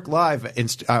Network Live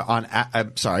it's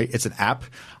an app.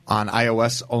 On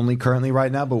iOS only currently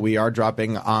right now, but we are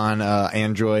dropping on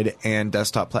Android and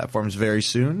desktop platforms very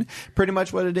soon. Pretty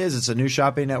much what it is, it's a new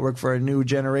shopping network for a new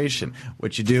generation.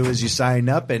 What you do is you sign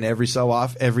up, and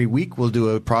every week we'll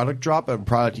do a product drop, a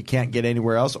product you can't get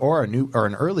anywhere else, or an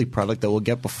early product that we'll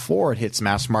get before it hits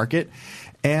mass market.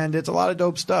 And it's a lot of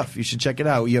dope stuff. You should check it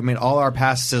out. All our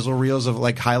past sizzle reels of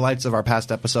highlights of our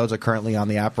past episodes are currently on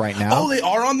the app right now. Oh, they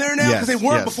are on there now? Because they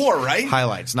weren't before, right?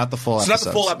 Highlights, not the full episode. It's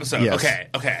not the full episode. Yes.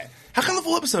 Okay. How come the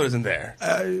full episode isn't there?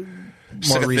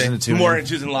 More reason to tune in. More in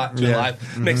choosing live.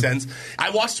 Mm-hmm. Makes sense.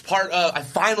 I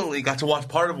finally got to watch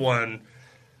part of one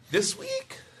this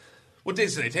week. What day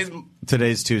is today?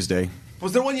 Today's Tuesday.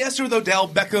 Was there one yesterday with Odell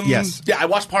Beckham? Yes. Yeah, I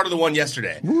watched part of the one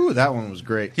yesterday. Ooh, that one was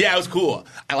great. Yeah, it was cool.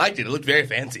 I liked it. It looked very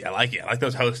fancy. I like it. I like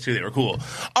those hosts, too. They were cool.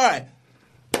 All right.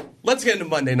 Let's get into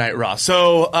Monday Night Raw.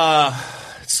 So,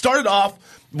 it started off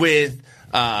with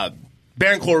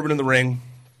Baron Corbin in the ring.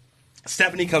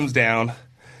 Stephanie comes down.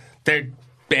 They're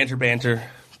banter.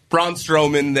 Braun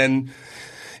Strowman then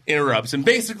interrupts. And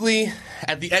basically,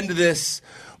 at the end of this,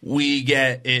 we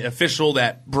get it official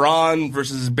that Braun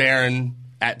versus Baron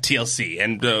at TLC.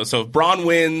 And so if Braun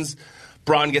wins,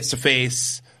 Braun gets to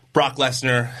face Brock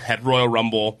Lesnar at Royal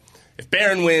Rumble. If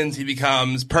Baron wins, he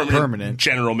becomes permanent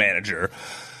general manager.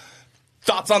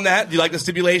 Thoughts on that? Do you like the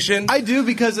stipulation? I do,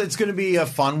 because it's going to be a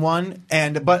fun one.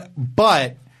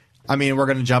 But I mean, we're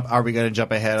going to jump. Are we going to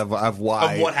jump ahead of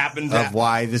why? Of what happens? Of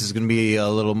why this is going to be a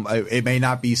little. It may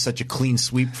not be such a clean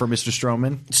sweep for Mr.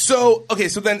 Strowman. So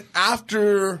then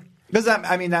after. Because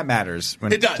that matters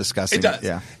when discussing it. Does.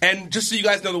 Yeah. And just so you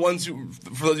guys know, for those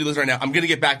of you listening right now, I'm going to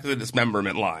get back to the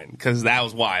dismemberment line because that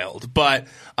was wild. But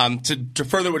to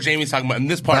further what Jamie's talking about in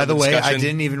this part of the discussion. By the way, I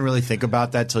didn't even really think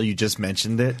about that till you just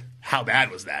mentioned it. How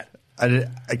bad was that?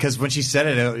 Because when she said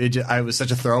it was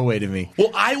such a throwaway to me.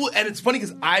 Well, and it's funny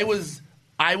because I was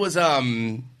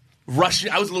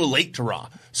rushing. I was a little late to Raw.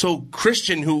 So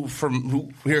Christian, who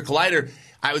here at Collider,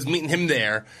 I was meeting him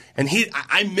there, and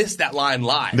I missed that line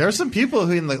live. There are some people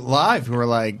who in live who were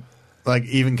like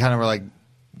even kind of were like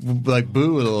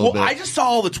boo a little bit. Well, I just saw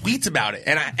all the tweets about it,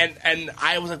 and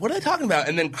I was like, what are they talking about?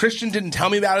 And then Christian didn't tell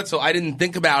me about it, so I didn't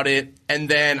think about it. And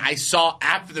then I saw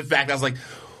after the fact, I was like,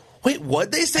 wait,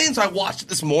 what'd they say? And so I watched it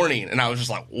this morning, and I was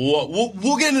just like, whoa,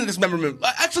 we'll get into dismemberment.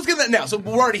 Actually, let's get into that now. So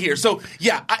we're already here. So,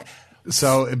 yeah.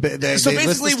 So they list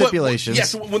the stipulations.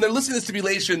 So when they're listing the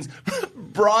stipulations,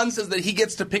 Braun says that he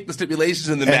gets to pick the stipulations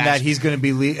in the match. And that he's going to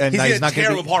be he's going to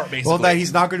tear him apart, basically. Well, that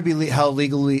he's not going to be held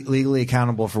legally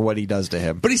accountable for what he does to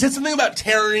him. But he said something about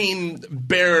tearing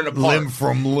Baron apart. Limb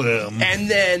from limb.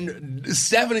 And then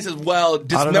Stephanie says, well,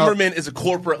 dismemberment is a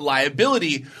corporate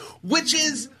liability, which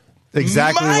is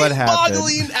exactly what happened.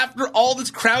 Mind-boggling after all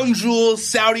this crown jewels,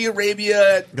 Saudi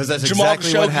Arabia. Because that's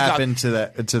exactly what happened to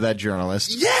that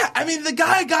journalist. Yeah, I mean, the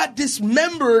guy got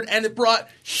dismembered, and it brought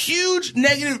huge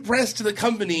negative press to the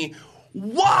company.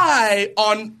 Why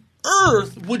on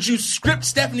earth would you script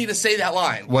Stephanie to say that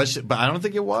line? But I don't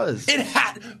think it was.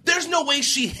 There's no way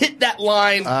she hit that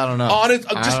line. I don't know. On it,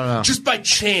 just by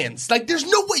chance. Like, there's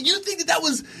no way. You think that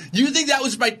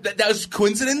was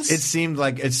coincidence? It seemed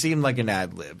like an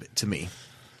ad lib to me.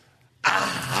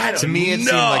 I don't know. To me, it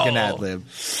seemed like an ad lib.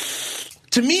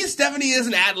 To me, Stephanie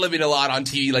isn't ad-libbing a lot on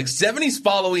TV. Like, Stephanie's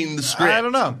following the script. I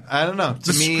don't know.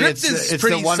 The script is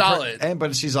pretty solid.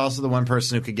 But she's also the one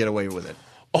person who could get away with it.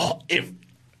 Oh, if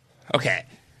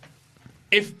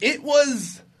it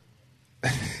was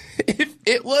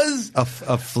a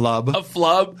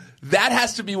flub, that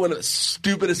has to be one of the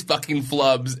stupidest fucking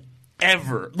flubs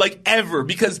ever. Like, ever.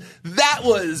 Because that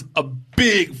was a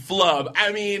big flub.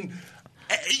 I mean,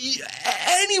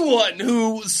 anyone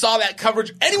who saw that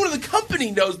coverage, anyone in the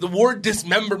company knows the word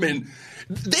dismemberment.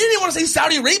 They didn't even want to say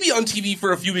Saudi Arabia on TV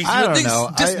for a few weeks. I don't know.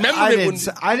 Dismemberment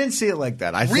I didn't see it like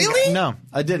that. Really? No,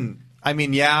 I didn't. I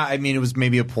mean, it was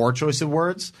maybe a poor choice of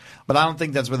words, but I don't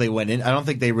think that's where they went in. I don't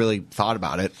think they really thought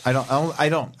about it. I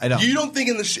don't. You don't think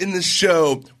in this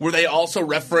show where they also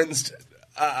referenced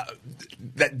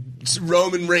that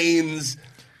Roman Reigns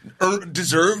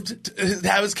deserved to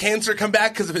have his cancer come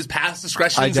back because of his past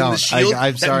discretions in the Shield?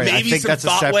 I'm sorry. Maybe I think that's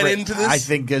thought a separate. went into this? I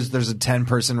think there's a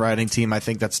 10-person writing team. I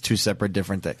think that's two separate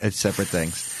things.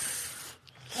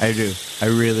 I do. I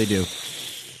really do.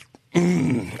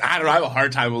 I don't know. I have a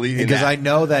hard time believing that. Because I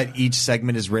know that each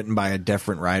segment is written by a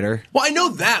different writer. Well, I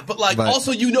know that, but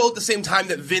also you know at the same time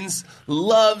that Vince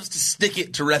loves to stick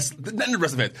it to wrestling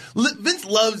fans. Vince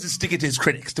loves to stick it to his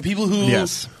critics, to people who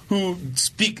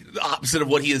speak the opposite of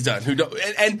what he has done. Who don't,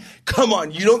 and come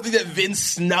on, you don't think that Vince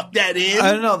snuck that in?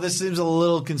 I don't know. This seems a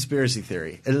little conspiracy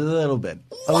theory. A little bit.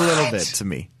 What? A little bit to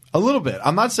me. A little bit.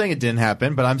 I'm not saying it didn't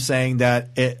happen, but I'm saying that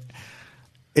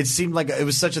it seemed like it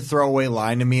was such a throwaway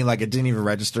line to me, like it didn't even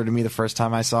register to me the first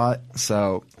time I saw it.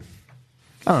 So,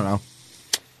 I don't know.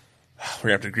 We're going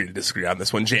to have to agree to disagree on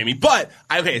this one, Jamie. But,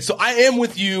 okay, so I am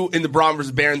with you in the Braun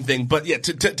versus Baron thing. But, yeah,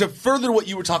 to further what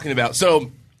you were talking about.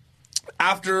 So,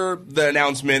 after the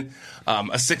announcement,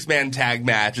 a six-man tag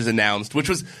match is announced, which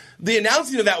was – the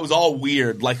announcing of that was all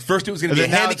weird. Like, first it was going to be a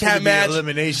handicap match.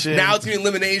 Elimination. Now it's going to be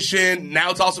elimination.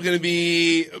 Now it's also going to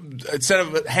be, instead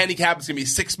of a handicap, it's going to be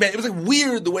six-man. It was like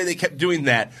weird the way they kept doing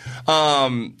that.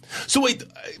 So wait,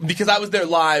 because I was there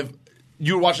live,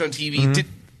 you were watching on TV. Mm-hmm.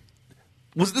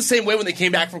 Was it the same way when they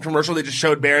came back from commercial? They just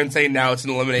showed Baron saying now it's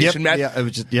an elimination match? Yeah, it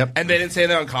was just, And they didn't say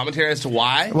that on commentary as to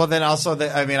why? Well, then also,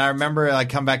 I remember I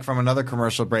come back from another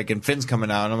commercial break and Finn's coming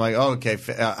out, and I'm like, oh, okay,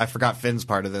 I forgot Finn's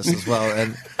part of this as well.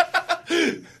 And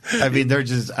I mean, they're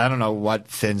just, I don't know what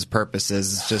Finn's purpose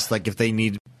is. It's just like if they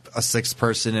need a sixth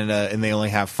person and they only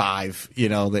have five,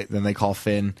 then they call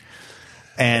Finn.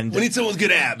 And we need someone with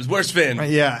good abs. Where's Finn?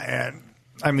 Yeah, and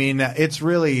I mean, it's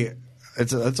really...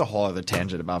 It's a whole other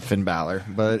tangent about Finn Balor,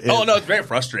 but it's very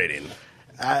frustrating.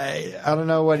 I don't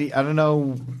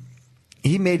know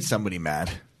he made somebody mad,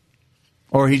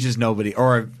 or he's just nobody,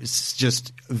 or it's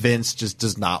just Vince just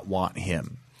does not want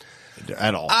him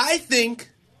at all. I think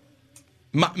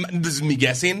this is me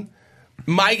guessing.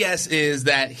 My guess is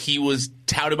that he was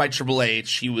touted by Triple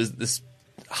H. He was this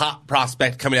hot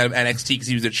prospect coming out of NXT because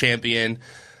he was a champion,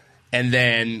 and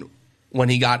then when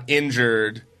he got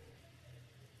injured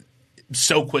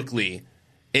so quickly,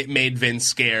 it made Vince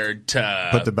scared to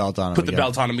put the belt on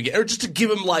him again, or just to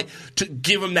give him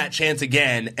that chance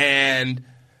again. And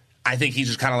I think he's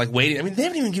just kind of like waiting. I mean, they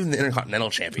haven't even given him the Intercontinental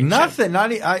Championship. Nothing.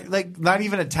 Not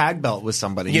even a tag belt with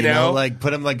somebody. You know, like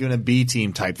put him like in a B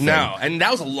team type thing. No, and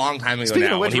that was a long time ago.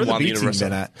 Speaking now of which, when he won the Universal.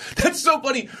 That's so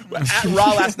funny. At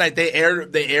Raw last night, they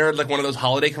aired like one of those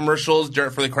holiday commercials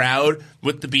for the crowd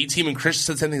with the B team, and Chris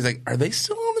said something. He's like, "Are they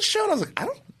still on the show?" And I was like, "I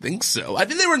don't think so. I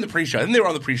think they were in the pre-show. I think they were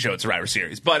on the pre-show at Survivor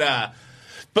Series." But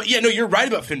yeah, no, you're right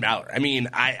about Finn Balor. I mean,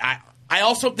 I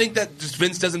also think that just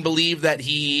Vince doesn't believe that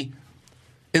he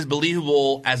is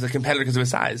believable as a competitor because of his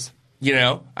size.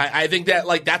 I think that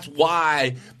that's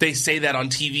why they say that on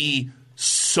TV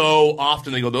so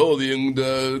often. They go, "Oh,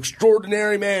 the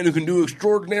extraordinary man who can do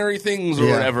extraordinary things," or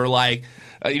whatever.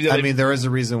 I mean, there is a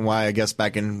reason why, I guess,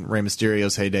 back in Rey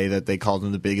Mysterio's heyday, that they called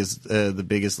him the biggest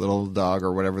little dog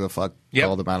or whatever the fuck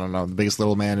called him. I don't know, the biggest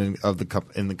little man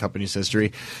in the company's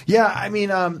history. Yeah, I mean,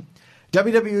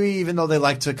 WWE, even though they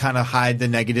like to kind of hide the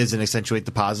negatives and accentuate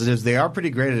the positives, they are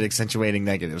pretty great at accentuating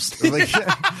negatives. They're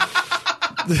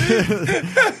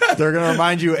going to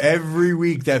remind you every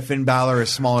week that Finn Balor is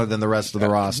smaller than the rest of the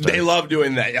roster. They love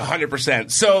doing that,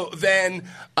 100%. So then,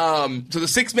 so the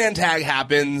six-man tag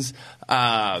happens.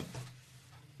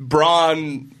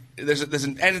 Braun,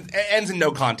 it ends in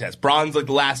no contest. Braun's like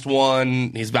the last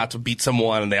one. He's about to beat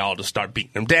someone, and they all just start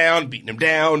beating him down.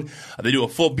 They do a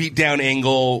full beatdown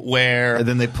angle where... And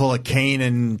then they pull a Kane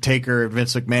and Taker and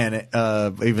Vince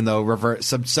McMahon, even though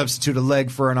substitute a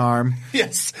leg for an arm.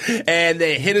 Yes. And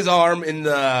they hit his arm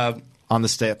on the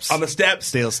steps.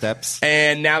 Steel steps.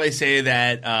 And now they say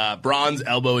that Braun's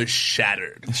elbow is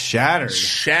shattered.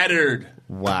 Shattered.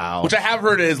 Wow. Which I have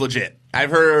heard is legit.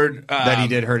 I've heard that he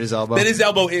did hurt his elbow. That his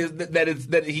elbow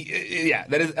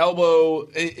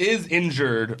is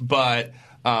injured, but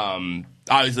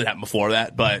obviously it happened before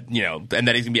that. But and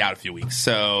that he's gonna be out a few weeks.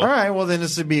 So all right, well then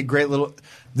this is gonna be a great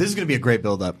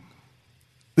build up.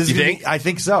 You think? I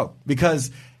think so,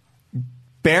 because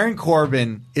Baron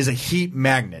Corbin is a heat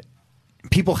magnet.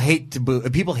 People hate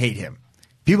him.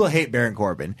 People hate Baron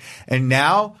Corbin. And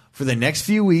now, for the next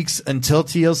few weeks until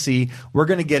TLC, we're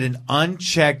going to get an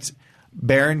unchecked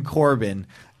Baron Corbin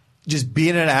just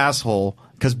being an asshole,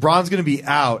 because Braun's going to be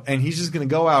out, and he's just going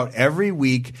to go out every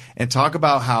week and talk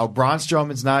about how Braun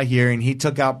Strowman's not here, and he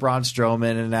took out Braun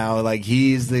Strowman, and now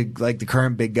he's the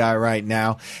current big guy right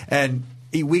now. And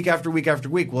week after week after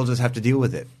week, we'll just have to deal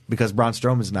with it. because Braun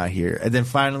Strowman's not here. And then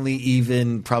finally,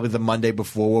 even probably the Monday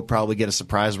before, we'll probably get a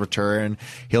surprise return.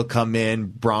 He'll come in,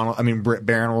 Baron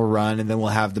will run, and then we'll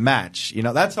have the match. You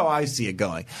know, that's how I see it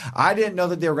going. I didn't know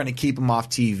that they were going to keep him off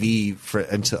TV for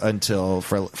a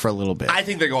little bit. I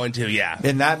think they're going to, yeah.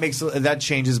 And that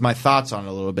changes my thoughts on it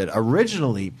a little bit.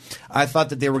 Originally, I thought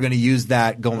that they were going to use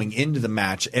that going into the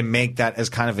match and make that as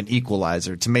kind of an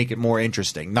equalizer to make it more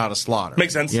interesting, not a slaughter.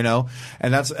 Makes sense. You know?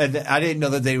 And I didn't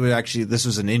know that they would actually, this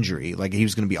was an injury. Like, he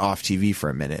was going to be off TV for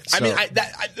a minute. So,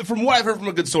 from what I've heard from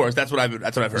a good source, that's what I've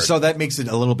heard. So that makes it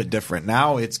a little bit different.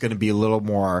 Now it's going to be a little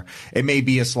more, it may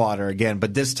be a slaughter again,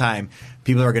 but this time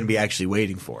people are going to be actually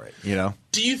waiting for it, you know?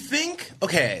 Do you think,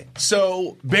 okay,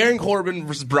 so Baron Corbin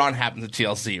versus Braun happens at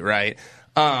TLC, right?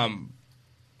 And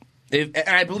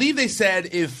I believe they said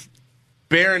if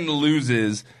Baron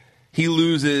loses, he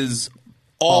loses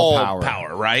all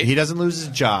power, right? He doesn't lose his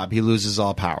job. He loses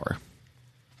all power.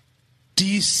 Do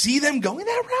you see them going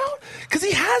that route? Because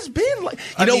he has been like,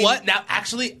 you know what? Now,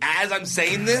 actually, as I'm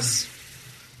saying this,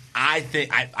 I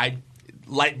think I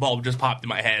light bulb just popped in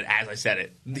my head as I said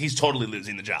it. He's totally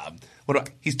losing the job.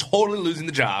 He's totally losing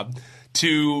the job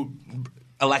to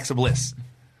Alexa Bliss.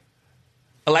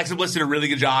 Alexa Bliss did a really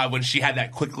good job when she had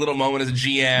that quick little moment as a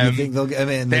GM. You think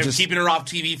they're keeping her off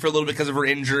TV for a little bit because of her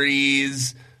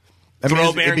injuries. She'd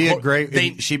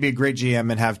be a great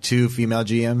GM and have two female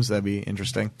GMs. That'd be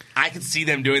interesting. I could see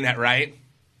them doing that, right?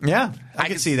 Yeah, I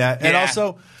could see that. Yeah. And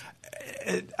also,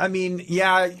 I mean,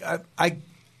 yeah,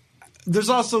 there's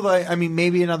also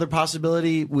maybe another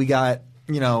possibility. We got,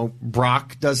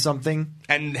 Brock does something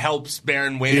and helps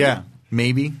Baron win. Yeah,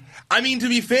 maybe. I mean, to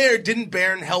be fair, didn't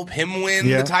Baron help him win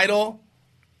the title?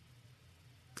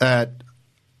 Yeah,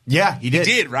 he did.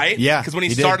 He did, right? Yeah, because when he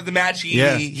started the match,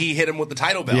 he hit him with the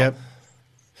title belt. Yep.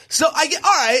 So all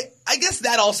right. I guess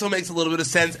that also makes a little bit of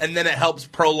sense, and then it helps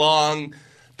prolong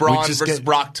Braun versus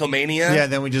Brock till Mania. Yeah,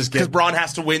 then we just get because Braun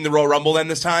has to win the Royal Rumble then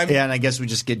this time. Yeah, and I guess we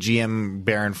just get GM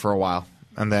Baron for a while,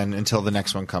 and then until the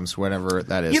next one comes, whenever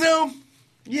that is.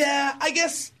 Yeah, I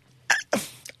guess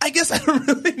I don't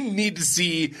really need to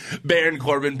see Baron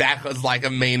Corbin back as like a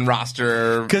main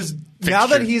roster. Because now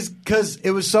that because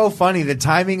it was so funny, the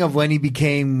timing of when he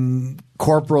became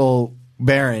Corporal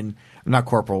Baron. Not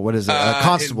Corporal. What is it?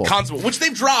 Constable. Constable, which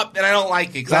they've dropped, and I don't like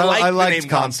it because I like the name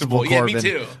Constable. Yeah, me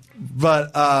too.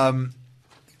 But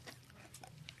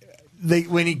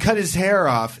when he cut his hair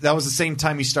off, that was the same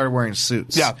time he started wearing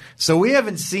suits. Yeah. So we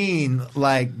haven't seen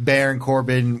like Baron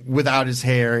Corbin without his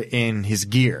hair in his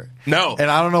gear. No.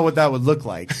 And I don't know what that would look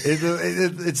like.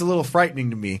 It's a little frightening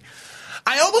to me.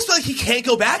 I almost feel like he can't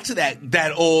go back to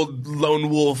that old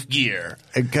lone wolf gear.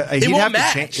 It won't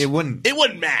match. It wouldn't. It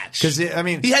wouldn't match because he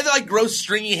had to grow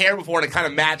stringy hair before, and it kind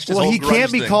of matched his whole grunge thing. Well, he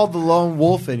can't be called the lone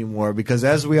wolf anymore because,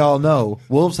 as we all know,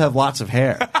 wolves have lots of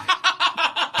hair.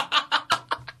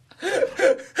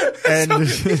 And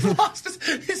he's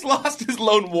lost his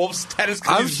lone wolf status.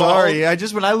 I'm sorry.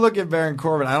 When I look at Baron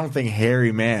Corbin, I don't think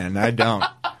hairy man. I don't.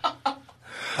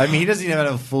 I mean, he doesn't even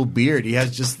have a full beard. He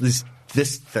has just this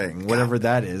thing, whatever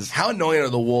that is. How annoying are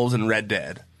the wolves in Red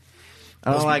Dead?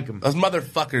 I don't like them. Those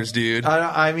motherfuckers, dude.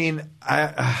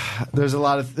 There's a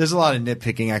lot of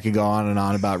nitpicking I could go on and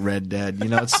on about Red Dead.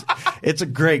 It's a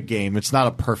great game. It's not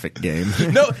a perfect game.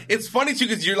 No, it's funny too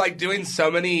because you're doing so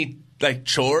many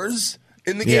chores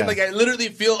in the game. Yeah. I literally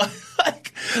feel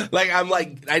like I'm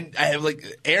I have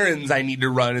errands I need to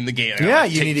run in the game.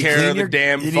 You need to care of the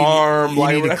damn farm.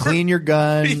 You need to clean your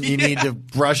gun. You need to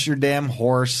brush your damn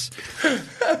horse. Okay,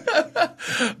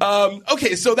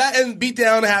 so that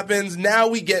beatdown happens. Now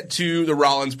we get to the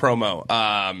Rollins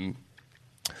promo.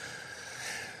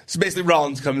 So basically,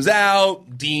 Rollins comes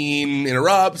out. Dean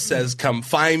interrupts, says, "Come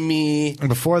find me." And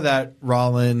before that,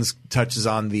 Rollins touches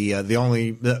on the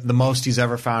most he's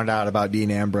ever found out about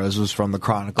Dean Ambrose was from the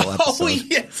Chronicle episode. Oh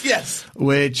yes.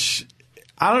 Which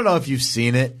I don't know if you've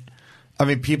seen it. I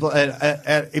mean, people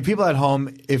at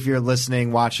home, if you're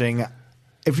listening, watching.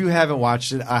 If you haven't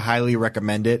watched it, I highly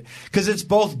recommend it because it's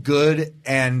both good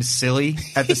and silly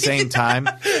at the same time.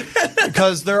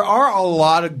 Because there are a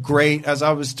lot of great, as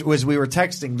we were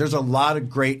texting, there's a lot of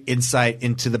great insight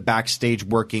into the backstage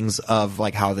workings of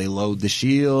how they load the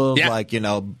Shield,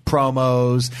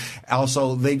 promos.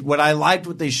 Also, what I liked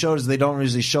what they showed is they don't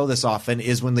usually show this often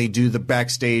is when they do the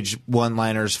backstage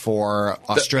one-liners for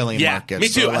Australian markets. Me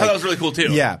too. I thought that was really cool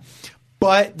too. Yeah,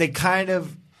 but they kind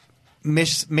of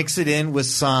mix it in with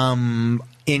some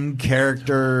in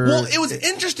character. Well, it was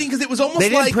interesting because it was almost they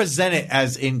didn't present it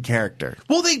as in character.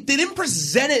 Well, they didn't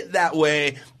present it that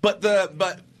way, but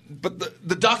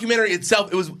the documentary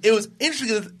itself it was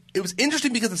interesting. It was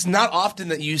interesting because it's not often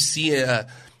that you see a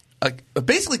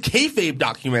basically kayfabe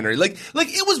documentary. Like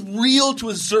it was real to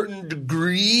a certain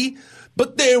degree,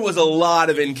 but there was a lot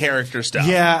of in-character stuff.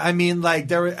 Yeah, I mean, like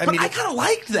there. I kind of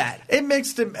liked that. It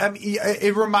mixed him. I mean,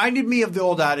 it reminded me of the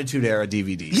old Attitude Era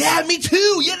DVDs. Yeah, me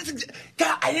too. Yeah,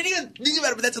 God, I didn't even think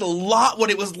about it, but that's a lot what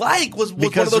it was like. Was one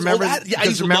of those remember, old. I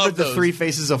used to love the those. Three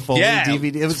Faces of Foley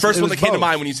DVD. It was the first one that came to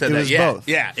mind when you said that. Yeah, both.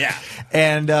 Yeah.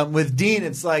 And with Dean,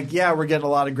 it's like, we're getting a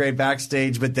lot of great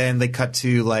backstage, but then they cut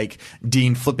to like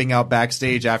Dean flipping out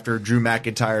backstage after Drew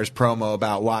McIntyre's promo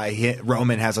about why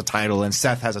Roman has a title and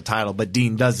Seth has a title, but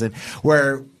Dean doesn't.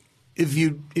 Where if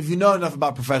you know enough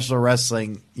about professional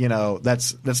wrestling, you know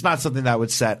that's not something that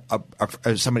would set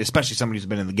somebody, especially somebody who's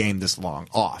been in the game this long,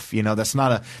 off. You know, that's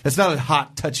not a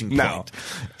hot touching point.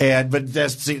 No. But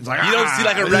that seems like you don't see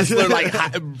like a wrestler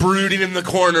like brooding in the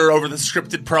corner over the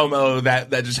scripted promo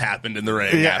that just happened in the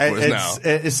ring.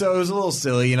 Afterwards. So it was a little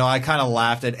silly. You know, I kind of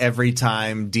laughed at every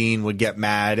time Dean would get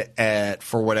mad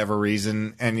for whatever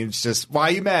reason, and it's just, why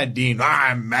are you mad, Dean?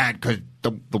 I'm mad because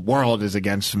the world is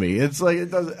against me. It's like it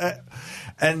does,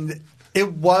 and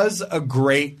it was a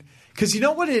great, because you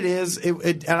know what it is,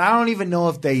 and I don't even know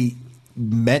if they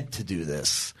meant to do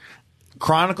this.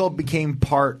 Chronicle became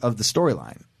part of the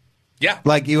storyline. Yeah,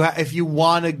 like if you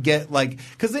want to get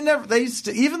because they used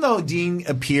to, even though Dean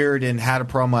appeared and had a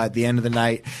promo at the end of the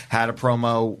night, had a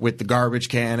promo with the garbage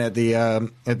can at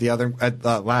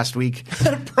last week.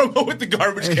 Had a promo with the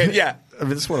garbage can, yeah. I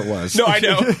mean, that's what it was. No, I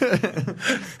know.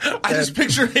 I just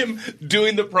picture him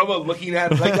doing the promo, looking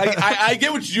at it. I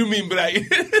get what you mean, but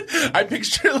I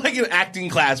picture like an acting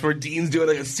class where Dean's doing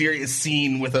like a serious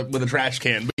scene with a trash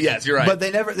can. But yes, you're right. But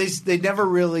they never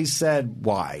really said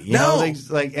why. You know,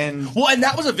 and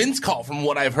that was a Vince call from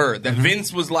what I've heard. That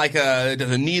Vince was like,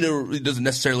 doesn't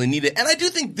necessarily need it. And I do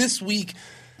think this week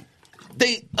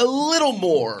they a little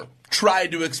more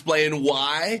tried to explain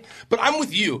why, but I'm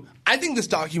with you. I think this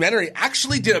documentary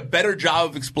actually did a better job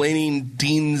of explaining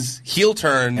Dean's heel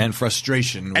turn and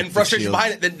frustration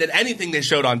behind it than anything they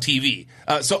showed on TV.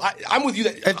 So I'm with you.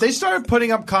 That if they started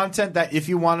putting up content that if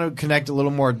you want to connect a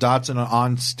little more dots on Raw,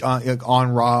 on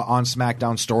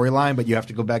SmackDown storyline, but you have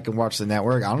to go back and watch the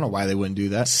network, I don't know why they wouldn't do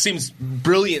that. Seems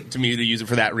brilliant to me to use it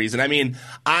for that reason. I mean,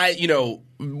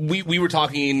 we were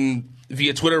talking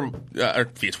via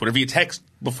text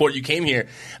before you came here,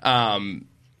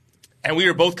 and we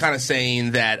were both kind of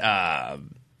saying that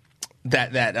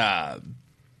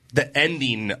the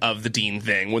ending of the Dean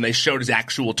thing when they showed his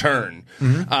actual turn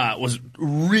was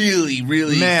really,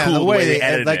 really cool. The way they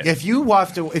edited it. If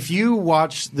you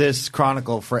watch this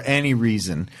Chronicle for any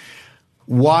reason,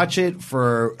 watch it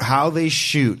for how they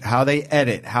shoot, how they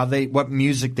edit, what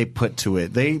music they put to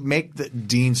it. They make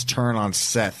Dean's turn on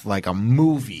Seth like a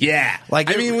movie. Yeah,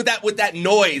 with that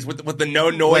noise, with the no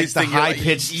noise like thing, the high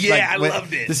pitched. Yeah, I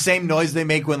loved it. The same noise they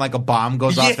make when like a bomb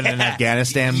goes off in an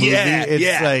Afghanistan movie.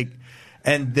 It's like.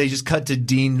 And they just cut to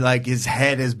Dean, like his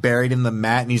head is buried in the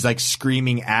mat, and he's like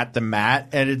screaming at the mat,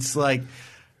 and it's like,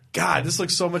 God, this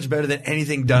looks so much better than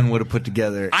anything Dunn would have put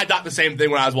together. I thought the same thing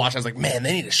when I was watching. I was like, man,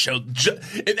 they need to show,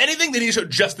 if anything, they need to show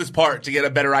just this part to get a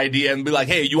better idea and be like,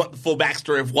 hey, you want the full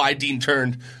backstory of why Dean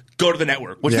turned? Go to the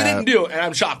network, which they didn't do, and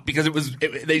I'm shocked because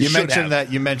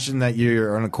You mentioned that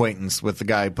you're an acquaintance with the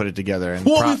guy who put it together. And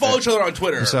we follow each other on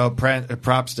Twitter. So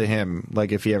props to him.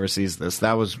 Like if he ever sees this,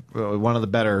 that was one of the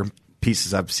better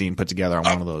pieces I've seen put together on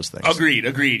one of those things.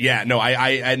 Agreed. Yeah, no,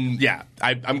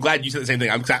 I'm glad you said the same thing.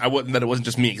 I wasn't that it wasn't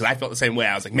just me because I felt the same way.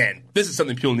 I was like, man, this is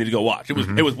something people need to go watch.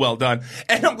 It was well done,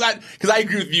 and I'm glad because I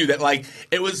agree with you that like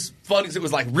it was fun because it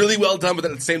was like really well done, but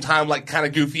then at the same time like kind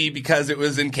of goofy because it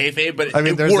was in kayfabe. But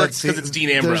it works because it's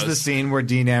Dean Ambrose. There's the scene where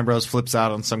Dean Ambrose flips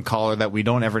out on some caller that we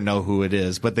don't ever know who it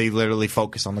is, but they literally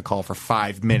focus on the call for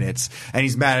 5 minutes, and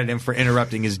he's mad at him for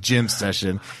interrupting his gym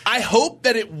session. I hope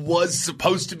that it was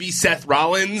supposed to be Seth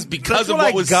Rollins because of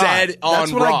what was said on Raw.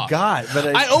 That's what I got.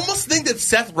 But I almost think that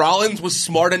Seth Rollins was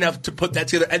smart enough to put that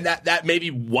together, and that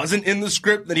maybe wasn't in the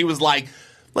script, that he was like,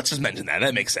 let's just mention that.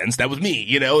 That makes sense. That was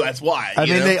me. That's why. I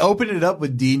mean, they opened it up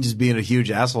with Dean just being a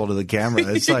huge asshole to the camera.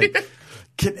 It's like,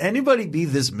 can anybody be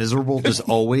this miserable just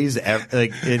always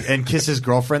and kiss his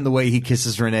girlfriend the way he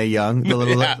kisses Renee Young? The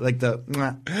little that's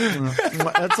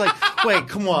like, wait,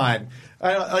 come on.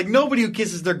 Nobody who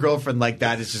kisses their girlfriend like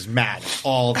that is just mad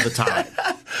all the time.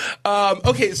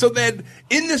 Okay, so then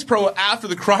in this promo after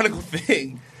the Chronicle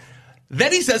thing,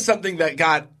 then he says something that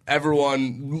got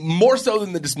everyone, more so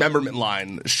than the dismemberment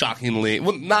line, shockingly.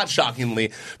 Well, not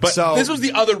shockingly, but this was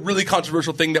the other really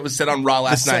controversial thing that was said on Raw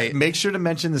last night. Make sure to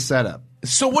mention the setup.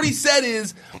 So what he said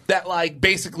is that, like,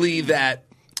 basically that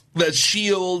the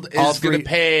Shield is going to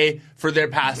pay for their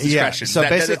past discretion. So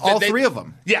basically all three of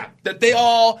them. Yeah, that they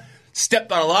all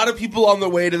stepped on a lot of people on the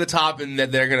way to the top, and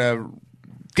that they're going to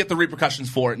get the repercussions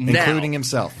for it now. Including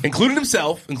himself. Including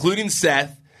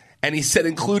Seth. And he said,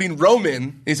 including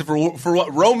Roman, he said, for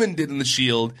what Roman did in the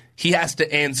Shield, he has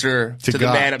to answer to the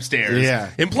man upstairs. Yeah.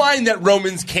 Implying that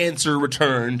Roman's cancer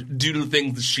returned due to the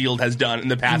things the Shield has done in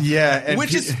the past. Yeah.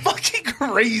 Which is fucking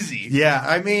crazy. Yeah,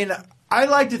 I mean, I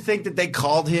like to think that they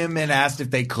called him and asked if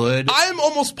they could. I'm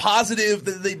almost positive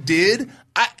that they did.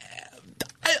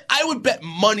 I would bet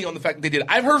money on the fact that they did.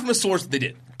 I've heard from a source that they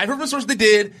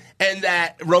did. And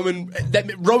that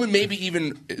Roman maybe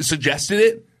even suggested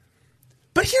it.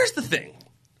 But here's the thing.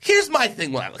 Here's my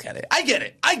thing when I look at it. I get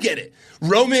it.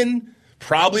 Roman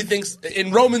probably thinks,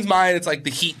 in Roman's mind, it's like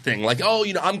the heat thing. Like, oh,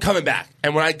 I'm coming back.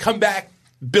 And when I come back,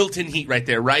 built-in heat right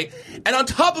there, right? And on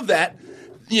top of that,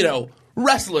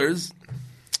 wrestlers,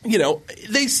 when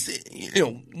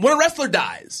a wrestler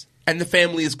dies and the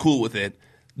family is cool with it,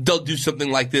 they'll do something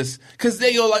like this because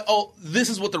they go like, oh, this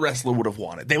is what the wrestler would have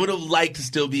wanted. They would have liked to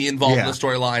still be involved in the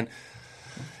storyline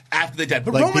after they died.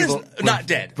 But like Roman is not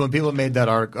dead. When people made that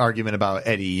argument about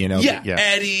Eddie,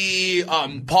 Eddie,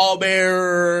 Paul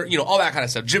Bearer, all that kind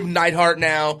of stuff. Jim Neidhart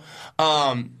now.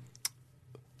 But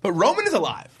Roman is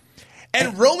alive.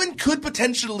 And Roman could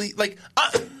potentially,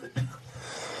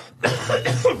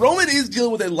 Roman is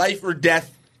dealing with a life or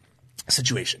death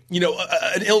situation.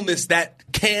 An illness that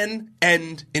can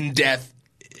end in death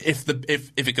if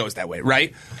it goes that way,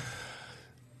 right?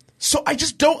 So I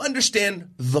just don't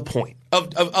understand the point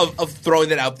of throwing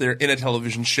that out there in a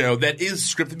television show that is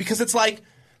scripted, because it's like,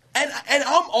 and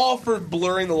I'm all for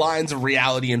blurring the lines of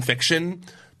reality and fiction,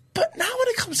 but not when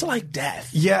it comes to like death.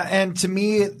 Yeah, and to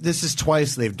me, this is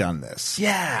twice they've done this.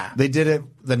 Yeah. They did it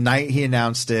the night he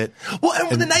announced it. Well,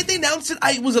 and the night they announced it,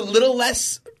 I was a little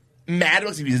less mad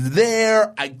because he was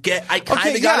there. I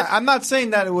kind of got it. I'm not saying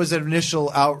that it was an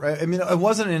initial outright. I mean, it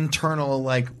wasn't an internal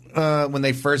when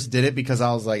they first did it, because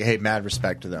I was like, hey, mad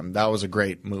respect to them. That was a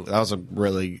great move. That was a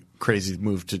really crazy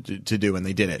move to do, and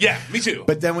they did it. Yeah, me too.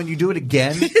 But then when you do it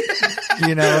again,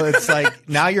 it's like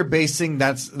now you're basing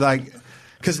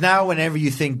because now whenever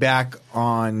you think back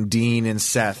on Dean and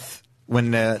Seth,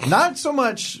 when not so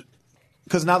much.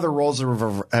 Because now the roles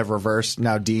have reversed.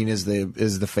 Now Dean is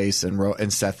the face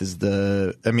and Seth is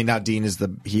now Dean is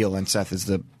the heel and Seth is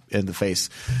the face.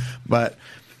 But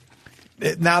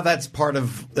now that's part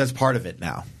of it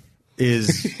now.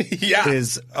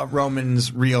 Is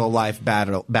Roman's real life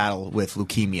battle with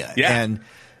leukemia. Yeah. And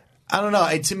I don't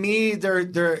know. To me,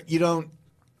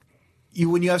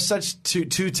 when you have such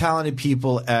two talented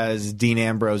people as Dean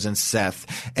Ambrose and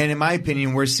Seth, and in my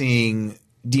opinion, we're seeing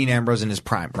Dean Ambrose in his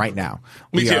prime right now.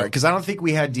 Me too. Because I don't think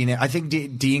we had Dean. I think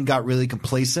Dean got really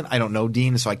complacent. I don't know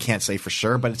Dean, so I can't say for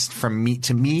sure. But it's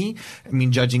to me,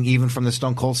 judging even from the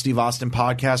Stone Cold Steve Austin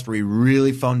podcast where he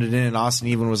really phoned it in, and Austin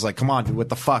even was like, come on, dude, what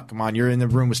the fuck? Come on, you're in the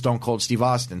room with Stone Cold Steve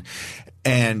Austin.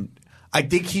 And I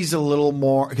think he's a little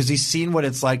more – because he's seen what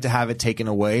it's like to have it taken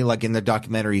away. Like in the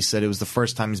documentary, he said it was the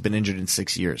first time he's been injured in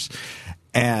 6 years.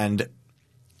 And –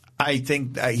 I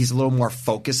think he's a little more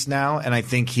focused now, and I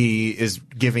think he is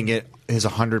giving it his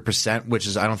 100%, which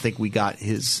is I don't think we got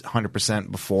his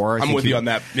 100% before. I'm with you on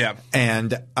that, yeah.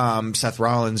 And Seth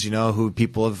Rollins, who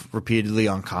people have repeatedly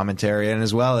on commentary, and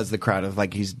as well as the crowd of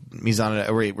he's on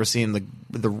it. We're seeing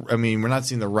we're not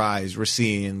seeing the rise. We're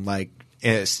seeing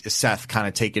Seth kind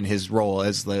of taking his role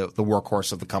as the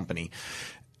workhorse of the company.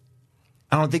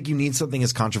 I don't think you need something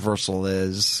as controversial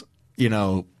as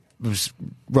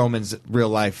Roman's real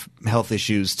life health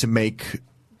issues to make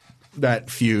that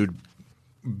feud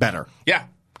better. Yeah,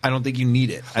 I don't think you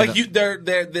need it.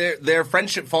 Their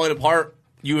friendship falling apart,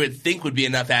 you would think would be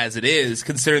enough as it is,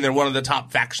 considering they're one of the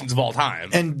top factions of all time.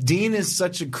 And Dean is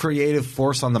such a creative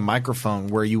force on the microphone,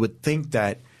 where you would think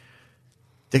that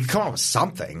they could come up with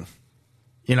something.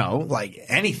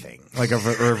 Anything,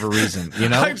 of a reason,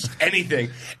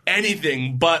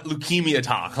 anything but leukemia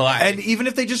talk. And even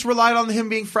if they just relied on him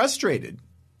being frustrated,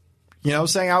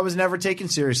 saying I was never taken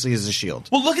seriously as a Shield.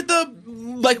 Well, look at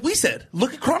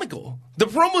look at Chronicle. The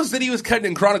promos that he was cutting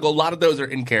in Chronicle, a lot of those are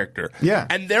in character. Yeah.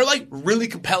 And they're really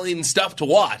compelling stuff to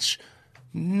watch.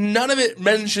 None of it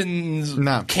mentions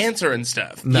cancer and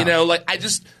stuff. No.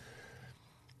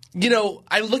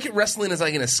 I look at wrestling as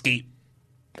an escape.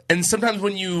 And sometimes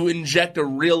when you inject a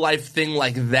real life thing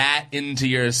like that into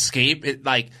your escape, it's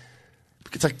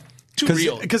too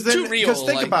real. Because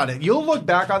think about it. You'll look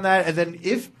back on that, and then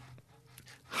if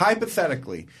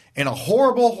hypothetically, in a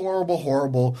horrible, horrible,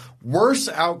 horrible, worst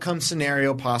outcome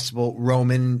scenario possible,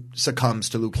 Roman succumbs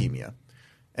to leukemia.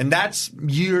 And that's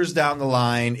years down the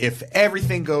line if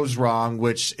everything goes wrong,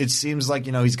 which it seems like,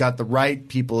 he's got the right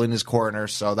people in his corner,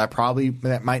 so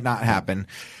that might not happen.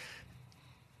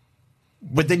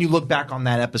 But then you look back on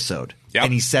that episode,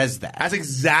 and he says that. That's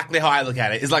exactly how I look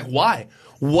at it. It's like, why?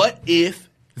 What if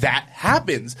that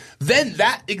happens? Then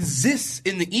that exists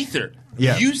in the ether.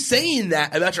 Yeah. You saying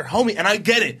that about your homie, and I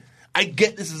get it. I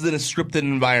get this is in a scripted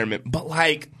environment, but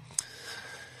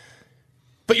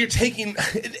you're taking.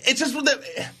 It's just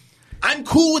that I'm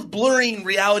cool with blurring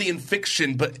reality and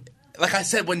fiction, but like I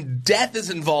said, when death is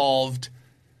involved,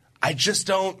 I just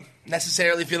don't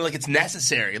necessarily feel like it's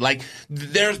necessary. Like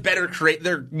there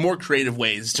are more creative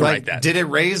ways to write that. Did it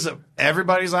raise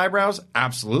everybody's eyebrows?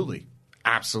 Absolutely.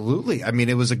 Absolutely. I mean,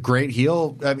 it was a great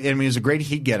heel. I mean, it was a great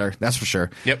heat getter. That's for sure.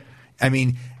 Yep. I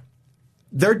mean,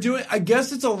 they're doing. I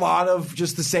guess it's a lot of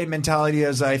just the same mentality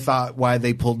as I thought why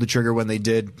they pulled the trigger when they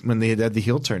had the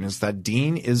heel turn. Is that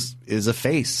Dean is a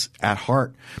face at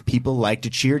heart. People like to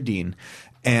cheer Dean,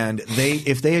 and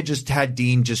if they had just had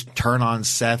Dean just turn on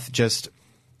Seth just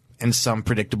in some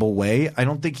predictable way, I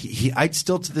don't think I'd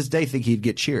still to this day think he'd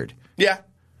get cheered. Yeah.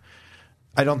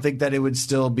 I don't think that it would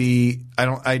still be. I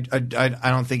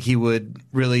don't think he would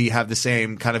really have the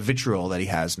same kind of vitriol that he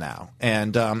has now.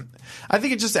 And I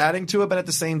think it's just adding to it, but at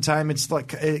the same time, it's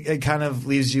like it kind of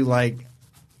leaves you like,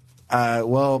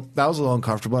 well, that was a little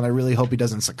uncomfortable, and I really hope he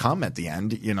doesn't succumb at the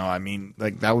end. You know, I mean,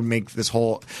 like that would make this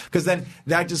whole because then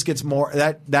that just gets more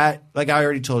that like I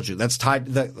already told you that's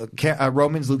tied.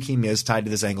 Roman's leukemia is tied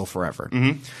to this angle forever.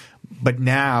 Mm-hmm. But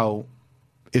now,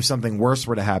 if something worse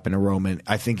were to happen to Roman,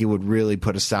 I think it would really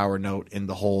put a sour note in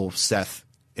the whole Seth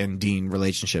and Dean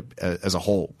relationship as a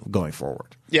whole going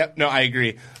forward. Yep. No, I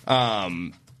agree.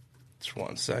 Just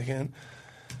 1 second.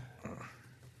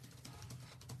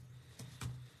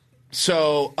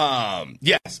 So,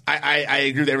 yes, I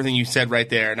agree with everything you said right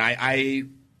there. And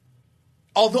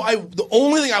the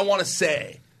only thing I want to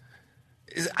say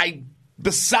is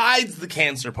besides the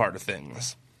cancer part of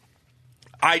things,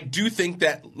 I do think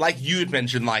that, like you had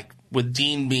mentioned, like with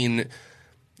Dean being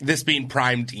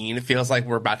Prime Dean, it feels like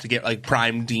we're about to get like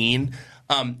Prime Dean.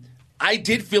 I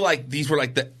did feel like these were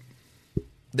like the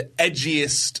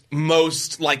edgiest,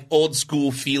 most like old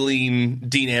school feeling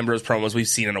Dean Ambrose promos we've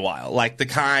seen in a while. Like the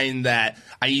kind that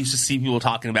I used to see people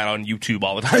talking about on YouTube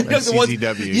all the time. Like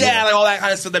CZW. Yeah, like all that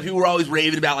kind of stuff that people were always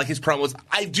raving about, like his promos.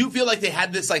 I do feel like they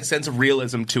had this like sense of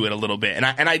realism to it a little bit, and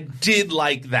I did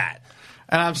like that.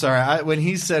 And I'm sorry, when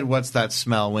he said, "What's that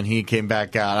smell?" when he came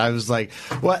back out, I was like,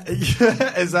 "What is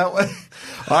that?" What?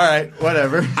 All right,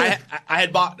 whatever. I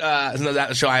had bought at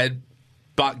the show. I had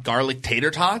bought garlic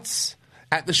tater tots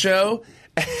at the show,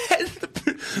 and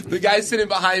the guy sitting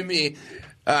behind me,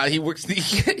 he works the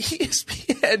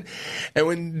ESPN, and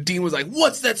when Dean was like,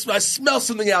 "What's that smell? I smell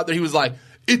something out there," he was like,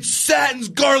 "It's Satin's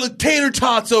garlic tater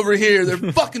tots over here.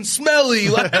 They're fucking smelly."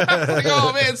 Like,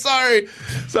 oh man, sorry.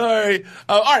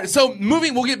 All right, so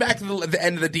we'll get back to the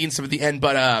end of the Dean stuff at the end,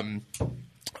 but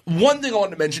one thing I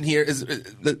wanted to mention here is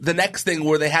the next thing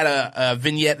where they had a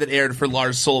vignette that aired for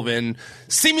Lars Sullivan,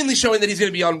 seemingly showing that he's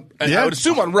going to be on, I would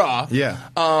assume, on Raw. Yeah.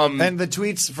 And the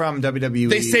tweets from WWE,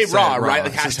 they say Raw, right?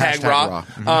 Like hashtag Raw.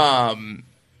 Mm-hmm.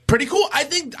 Pretty cool.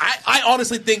 I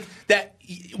honestly think that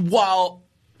while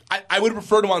I would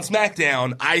prefer to on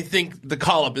SmackDown, I think the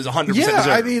call-up is 100% deserved.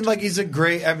 I mean, like he's a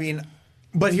great. I mean,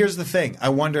 but here's the thing: I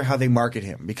wonder how they market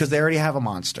him because they already have a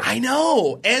monster. I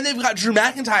know, and they've got Drew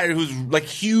McIntyre, who's like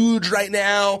huge right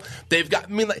now. They've got.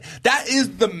 I mean, like that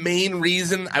is the main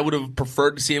reason I would have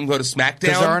preferred to see him go to SmackDown.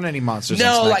 Because there aren't any monsters.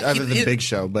 No, on like other than Big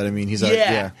Show, but I mean, he's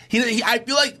yeah. I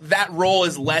feel like that role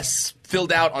is less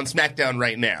filled out on SmackDown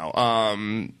right now.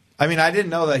 I mean, I didn't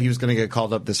know that he was going to get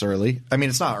called up this early. I mean,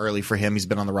 it's not early for him. He's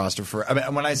been on the roster for. I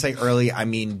mean, when I say early, I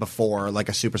mean before like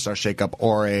a superstar shakeup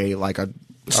or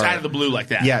out of the blue like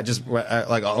that. Yeah, just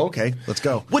like, oh, okay, let's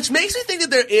go. Which makes me think that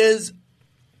there is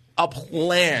a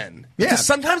plan. Yeah. Because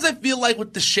sometimes I feel like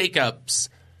with the shakeups,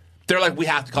 they're like, we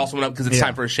have to call someone up because it's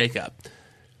time for a shakeup.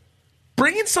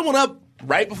 Bringing someone up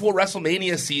right before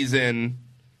WrestleMania season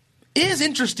is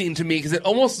interesting to me because it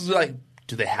almost is like,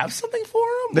 do they have something for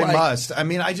him? They must. I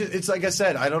mean, it's like I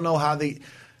said, I don't know how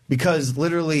because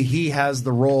literally he has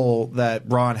the role that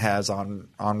Braun has on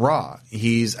Raw.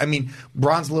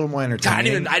 Braun's a little more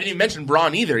entertaining. I didn't even mention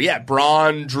Braun either. Yeah,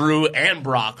 Braun, Drew, and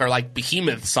Brock are like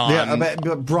behemoths on. Yeah,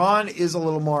 but Braun is a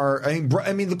little more. I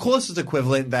mean, the closest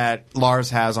equivalent that Lars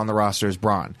has on the roster is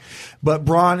Braun, but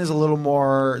Braun is a little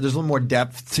more. There's a little more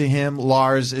depth to him.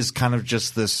 Lars is kind of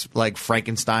just this like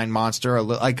Frankenstein monster.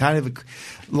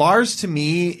 Lars to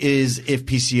me is if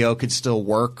PCO could still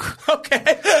work.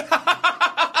 Okay.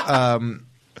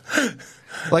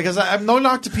 Like, I'm no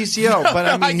knock to PCO, but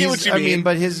I mean,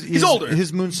 but he's older.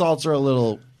 His moonsaults are a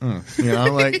little,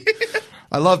 like,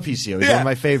 I love PCO. He's one of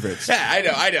my favorites. Yeah,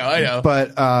 I know.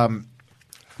 But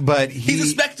But he's a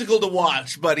spectacle to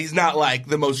watch, but he's not like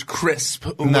the most crisp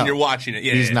when you're watching it.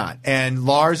 Yeah, he's not. And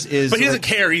Lars is, but he doesn't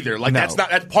care either. Like that's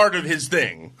part of his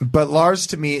thing. But Lars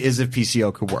to me is if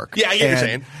PCO could work. Yeah, I get what you're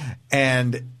saying.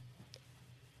 And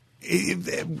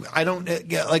I don't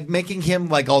like making him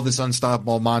like all this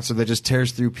unstoppable monster that just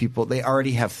tears through people. They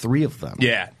already have 3 of them.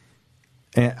 Yeah,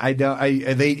 and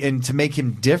and to make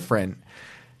him different.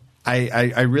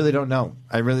 I really don't know.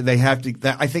 They have to.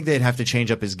 I think they'd have to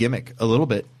change up his gimmick a little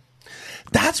bit.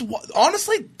 That's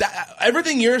honestly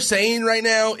everything you're saying right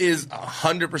now is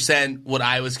 100% what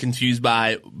I was confused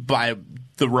by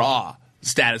the Raw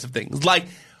status of things. Like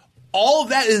all of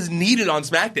that is needed on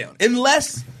SmackDown,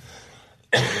 unless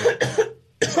the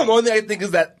only thing I think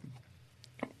is that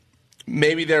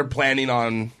maybe they're planning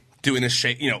on doing a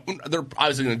shake. You know, they're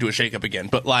obviously going to do a shakeup again,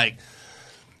 but like.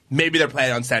 Maybe they're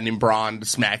planning on sending Braun to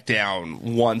SmackDown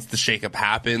once the shakeup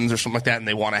happens or something like that, and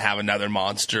they want to have another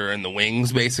monster in the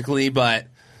wings, basically. But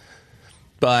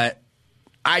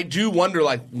I do wonder,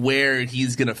 like, where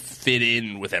he's going to fit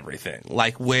in with everything.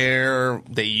 Like, where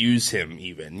they use him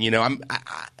even. You know,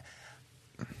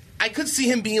 I could see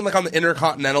him being, like, on the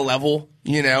Intercontinental level,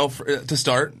 you know, to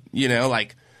start. You know,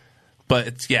 like... But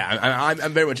it's,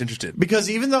 I'm very much interested. Because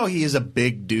even though he is a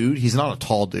big dude, he's not a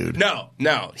tall dude. No.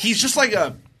 He's just like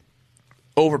a...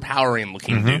 overpowering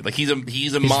looking dude. Like he's a monster.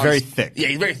 He's very thick. Yeah,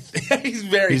 he's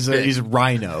very thick. He's a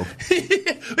Rhino. He's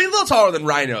a little taller than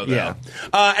Rhino though. Yeah.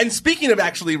 And speaking of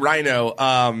actually Rhino,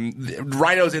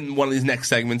 Rhino's in one of these next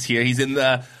segments here. He's in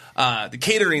the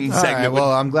catering segment. Right,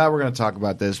 well, I'm glad we're going to talk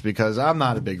about this because I'm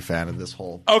not a big fan of this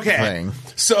whole thing.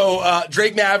 So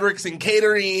Drake Maverick's in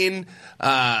catering.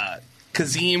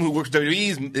 Kazim, who works at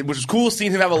WWE, which is cool,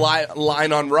 seeing him have a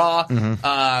line on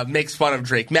Raw, makes fun of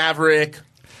Drake Maverick.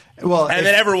 Well, and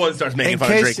then everyone starts making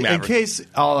fun of Drake Maverick. In case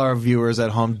all our viewers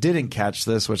at home didn't catch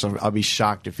this, which I'll be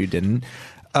shocked if you didn't,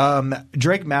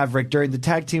 Drake Maverick during the the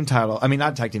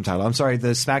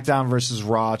SmackDown versus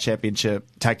Raw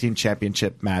tag team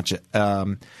championship match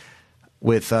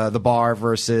with the Bar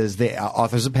versus the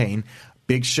Authors of Pain,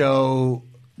 Big Show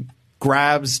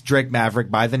grabs Drake Maverick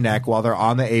by the neck while they're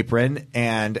on the apron,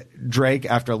 and Drake,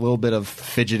 after a little bit of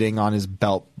fidgeting on his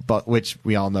belt, but which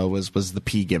we all know was the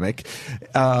P gimmick,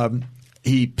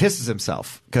 he pisses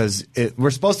himself because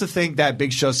we're supposed to think that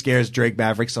Big Show scares Drake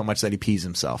Maverick so much that he pees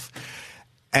himself,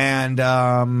 and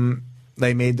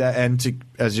they made that, and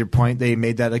as your point, they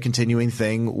made that a continuing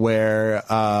thing where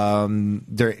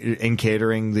they're in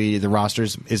catering the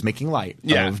rosters is making light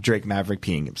of Drake Maverick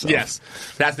peeing himself. Yes,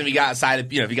 that's if he got outside of,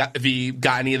 if he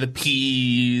got any of the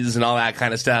peas and all that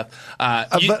kind of stuff.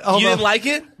 You didn't like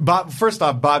it? First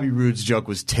off, Bobby Roode's joke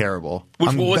was terrible.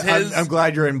 What was his? I'm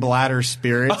glad you're in bladder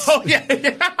spirits. Oh yeah.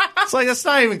 It's like that's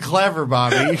not even clever,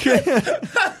 Bobby.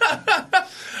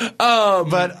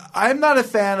 But I'm not a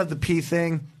fan of the pee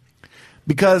thing.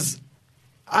 Because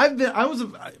when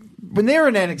they were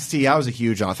in NXT, I was a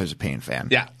huge Authors of Pain fan.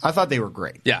 Yeah. I thought they were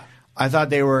great. Yeah. I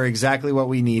thought they were exactly what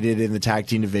we needed in the tag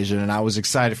team division, and I was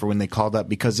excited for when they called up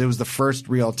because it was the first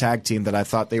real tag team that I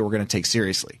thought they were going to take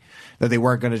seriously. That they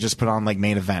weren't going to just put on like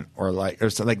main event or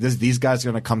these guys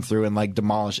are going to come through and like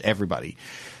demolish everybody.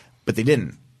 But they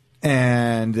didn't.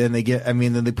 And then they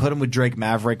put him with Drake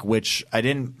Maverick, which I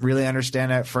didn't really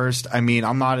understand at first.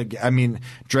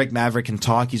 Drake Maverick can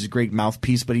talk. He's a great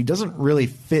mouthpiece, but he doesn't really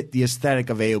fit the aesthetic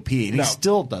of AOP. And he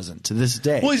still doesn't to this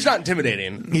day. Well, he's not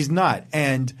intimidating. He's not.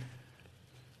 And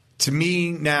to me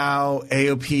now,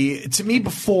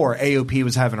 before AOP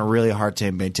was having a really hard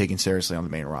time being taken seriously on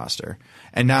the main roster.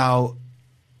 And now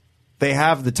they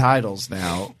have the titles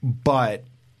now, but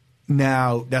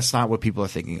now that's not what people are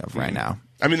thinking of right now.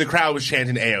 I mean, the crowd was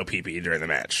chanting AOPP during the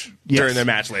match. Yes. During their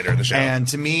match later in the show. And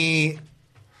to me,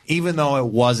 even though it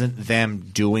wasn't them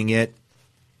doing it,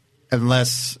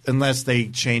 unless they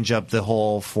change up the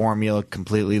whole formula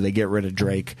completely, they get rid of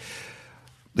Drake,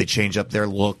 they change up their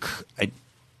look.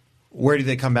 Where do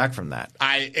they come back from that?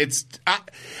 I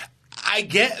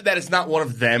get that it's not one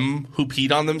of them who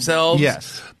peed on themselves.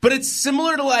 Yes. But it's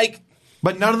similar to like...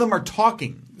 But none of them are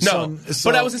talking. No,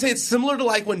 but I was going to say it's similar to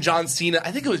like when John Cena,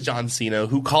 I think it was John Cena,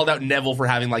 who called out Neville for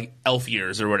having like elf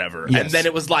ears or whatever. Yes. And then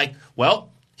it was like, well,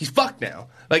 he's fucked now.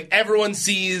 Like everyone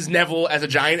sees Neville as a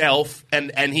giant elf,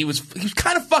 and he was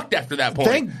kind of fucked after that point.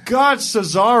 Thank God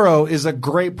Cesaro is a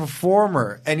great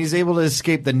performer, and he's able to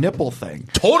escape the nipple thing.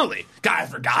 Totally. God, I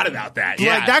forgot about that.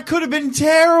 Yeah. Like, that could have been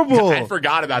terrible. I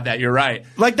forgot about that. You're right.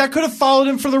 Like, that could have followed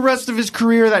him for the rest of his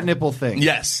career, that nipple thing.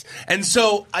 Yes. And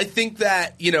so I think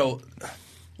that,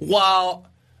 while...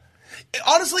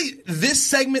 Honestly, this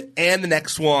segment and the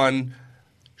next one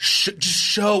just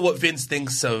show what Vince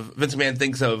McMahon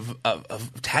thinks of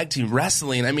tag team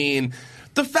wrestling. I mean,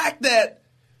 the fact that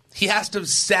he has to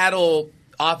saddle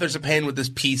Authors of Pain with this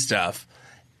P stuff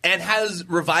and has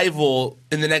Revival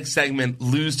in the next segment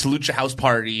lose to Lucha House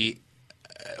Party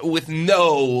with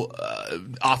no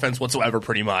offense whatsoever,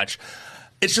 pretty much.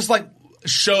 It's just like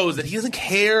shows that he doesn't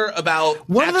care about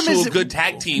good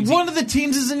tag teams. One of the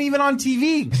teams isn't even on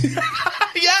TV.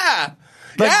 Yeah.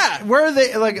 Where are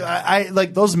they?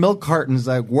 Like those milk cartons.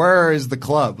 Like, where is the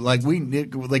club? Like,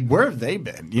 where have they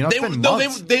been? You know,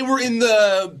 they were in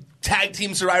the tag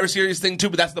team Survivor Series thing too,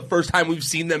 but that's the first time we've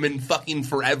seen them in fucking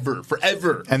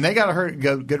forever. And they got a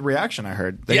good reaction. I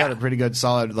heard they got a pretty good,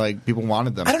 solid. Like, people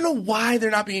wanted them. I don't know why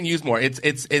they're not being used more. It's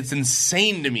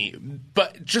insane to me.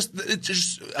 But it's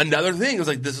just another thing. It's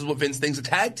like, this is what Vince thinks of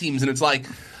tag teams, and it's like,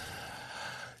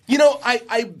 you know,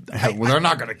 they're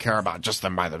not going to care about just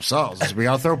them by themselves. We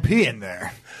got to throw P in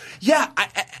there. Yeah,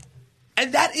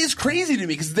 and that is crazy to me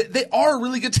because they are a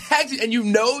really good tag team, and you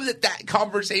know that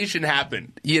conversation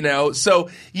happened, you know? So,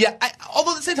 yeah,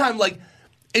 although at the same time, like,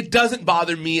 it doesn't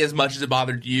bother me as much as it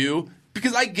bothered you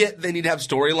because I get they need to have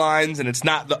storylines and it's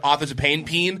not the Authors of Pain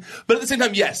peen, but at the same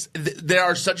time, yes, there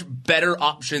are such better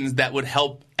options that would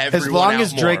help everyone as long out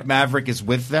as Drake Maverick is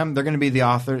with them, they're going to be the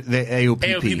AOPP.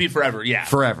 AOPP forever, yeah.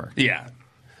 Forever. Yeah.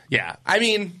 Yeah. I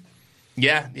mean...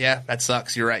 Yeah, that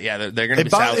sucks. You're right. Yeah, they're going to be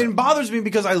solid. It bothers me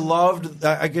because I loved,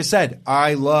 like I said,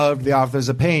 I loved the Authors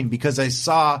of Pain because I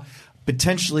saw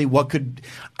potentially what could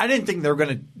 – I didn't think they were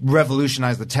going to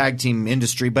revolutionize the tag team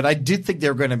industry, but I did think they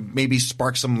were going to maybe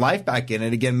spark some life back in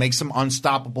it, again, make some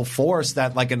unstoppable force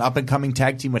that like an up-and-coming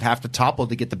tag team would have to topple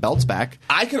to get the belts back.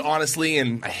 I could honestly,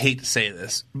 and I hate to say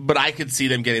this, but I could see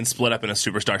them getting split up in a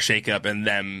superstar shakeup and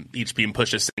them each being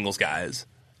pushed as singles guys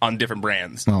on different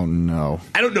brands. Oh, no.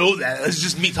 I don't know that. It's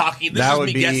just me talking. This is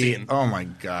me guessing. Oh, my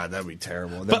God. That would be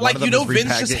terrible. But, like, you know,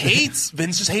 Vince just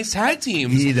hates tag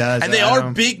teams. He does. And they are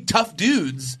big, tough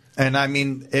dudes. And, I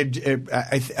mean,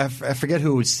 I forget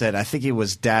who said. I think it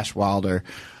was Dash Wilder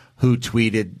who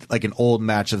tweeted, like, an old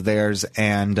match of theirs.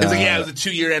 And it was it was a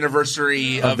 2-year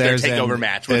anniversary of their takeover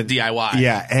match with DIY.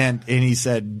 Yeah, and he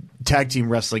said tag team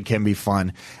wrestling can be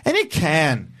fun. And it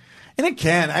can. And it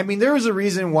can. I mean, there was a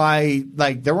reason why,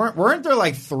 like, there weren't there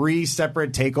like 3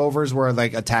 separate takeovers where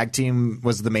like a tag team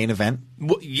was the main event?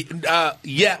 Well,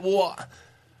 yeah, well,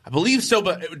 I believe so,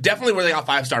 but definitely where they got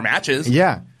 5-star matches.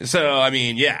 Yeah. So, I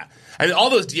mean, yeah. I mean,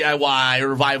 all those DIY,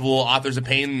 Revival, Authors of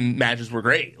Pain matches were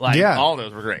great. Like, all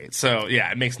those were great. So,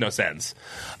 yeah, it makes no sense.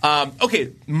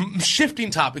 Okay,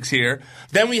 shifting topics here.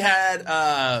 Then we had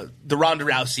the Ronda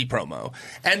Rousey promo.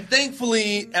 And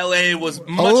thankfully, LA was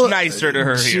much nicer to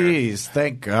her here. Jeez,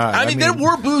 thank God. I mean, there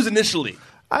were boos initially.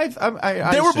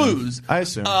 There were boos. I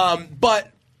assume.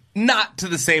 But not to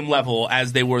the same level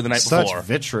as they were the night before. Such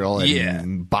vitriol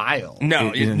and bile.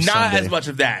 No, not as much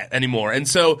of that anymore. And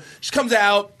so she comes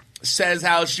out, says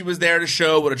how she was there to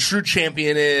show what a true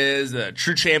champion is. A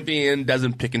true champion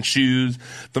doesn't pick and choose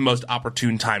the most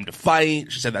opportune time to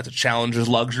fight. She said that's a challenger's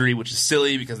luxury, which is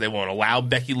silly because they won't allow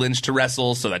Becky Lynch to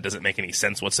wrestle, so that doesn't make any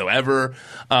sense whatsoever.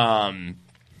 And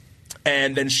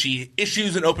then she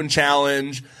issues an open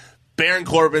challenge. Baron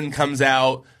Corbin comes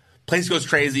out. Place goes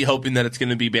crazy, hoping that it's going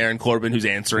to be Baron Corbin who's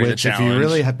answering the challenge. If you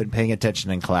really have been paying attention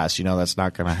in class, you know that's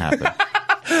not going to happen.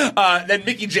 Then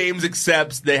Mickie James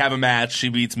accepts. They have a match. She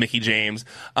beats Mickie James.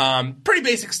 Pretty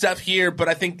basic stuff here, but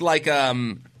I think like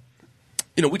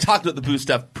we talked about the boo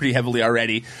stuff pretty heavily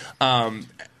already.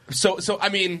 So I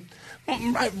mean,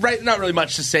 right? Not really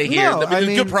much to say here. No, I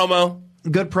mean, good promo.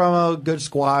 Good promo. Good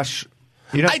squash.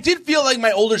 You know, I did feel like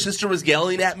my older sister was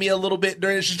yelling at me a little bit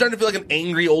during it. She's starting to feel like an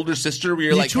angry older sister where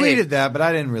you're like, tweeted that, but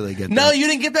I didn't really get that. No, you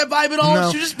didn't get that vibe at all?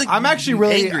 No. She was just like, I'm actually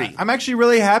really angry. I'm actually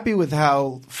really happy with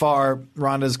how far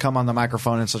Ronda's come on the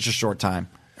microphone in such a short time.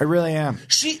 I really am.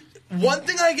 One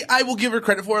thing I will give her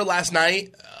credit for last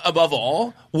night, above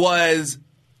all, was,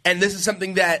 and this is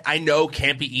something that I know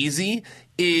can't be easy,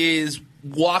 is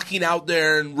walking out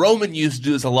there, and Roman used to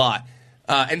do this a lot.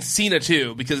 And Cena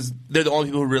too, because they're the only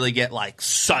people who really get like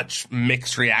such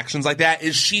mixed reactions like that.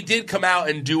 Is she did come out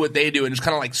and do what they do and just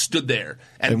kind of like stood there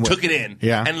and took it in,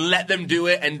 and let them do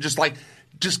it, and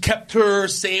just kept her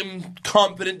same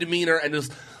confident demeanor and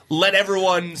just let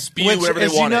everyone spew whatever they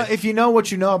wanted. If you know what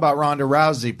you know about Ronda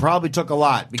Rousey, probably took a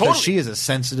lot because she is a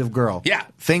sensitive girl. Yeah,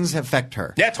 things affect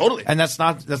her. Yeah, totally. And that's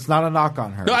not a knock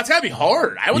on her. No, that's gotta be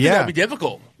hard. I would think that'd be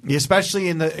difficult. Especially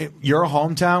in your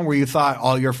hometown where you thought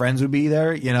all your friends would be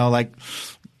there, you know, like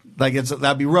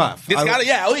that'd be rough.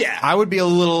 I would be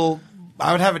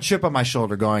I would have a chip on my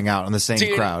shoulder going out in the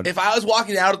same crowd. If I was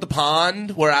walking out at the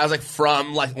pond where I was like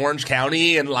from like Orange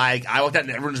County and like I walked out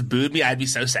and everyone just booed me, I'd be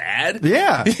so sad.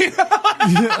 Yeah.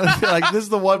 Like this is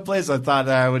the one place I thought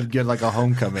I would get like a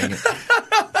homecoming.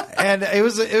 And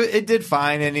it did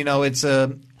fine. And, it's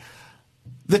the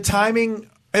timing.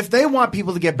 If they want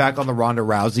people to get back on the Ronda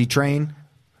Rousey train,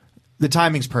 the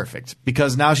timing's perfect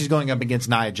because now she's going up against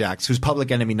Nia Jax, who's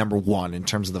public enemy number 1 in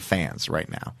terms of the fans right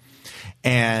now.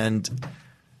 And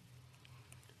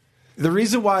the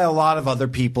reason why a lot of other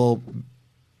people,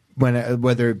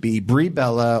 whether it be Brie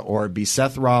Bella or it be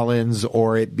Seth Rollins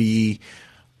or even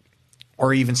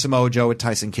Samoa Joe with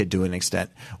Tyson Kidd to an extent,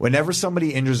 whenever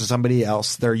somebody injures somebody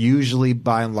else, they're usually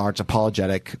by and large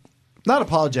apologetic. Not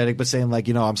apologetic, but saying like,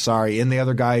 I'm sorry. And the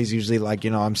other guy is usually like,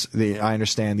 I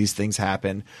understand these things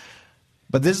happen.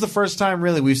 But this is the first time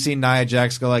really we've seen Nia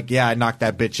Jax go like, yeah, I knocked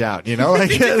that bitch out,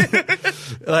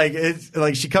 like it's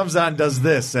like she comes out and does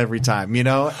this every time, And,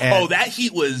 that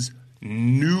heat was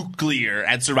nuclear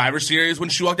at Survivor Series when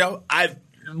she walked out.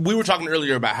 We were talking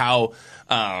earlier about how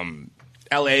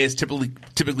LA is typically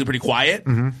pretty quiet.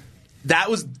 Mm-hmm. That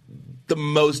was the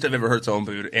most I've ever heard someone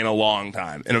booed in a long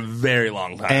time, in a very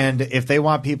long time. And if they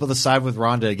want people to side with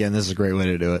Ronda again, this is a great way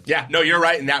to do it. Yeah, no, you're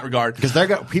right in that regard. Because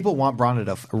people want Ronda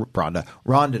to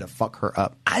fuck her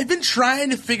up. I've been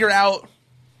trying to figure out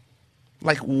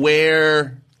like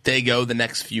where they go the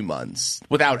next few months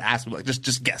without asking, like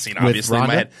just guessing, obviously in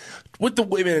my head. With the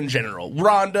women in general,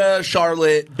 Ronda,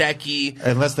 Charlotte, Becky,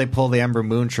 unless they pull the Ember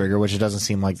Moon trigger, which it doesn't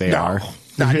seem like they are.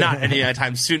 Not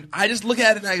anytime soon. I just look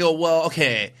at it and I go, well,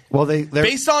 okay. Well,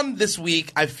 based on this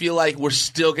week, I feel like we're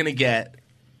still going to get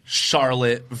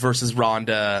Charlotte versus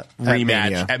Ronda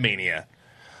rematch at Mania.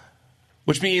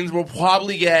 Which means we'll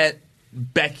probably get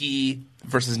Becky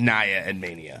versus Nia at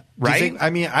Mania, right?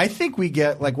 I think we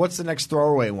get, like, what's the next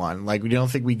throwaway one? Like, we don't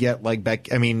think we get, like,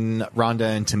 Ronda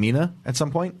and Tamina at some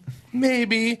point?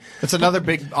 Maybe. It's another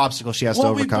big obstacle she has to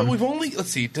overcome. We've only, let's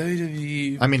see,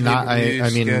 WWE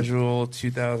schedule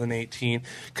 2018.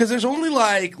 Because there's only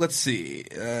like, let's see,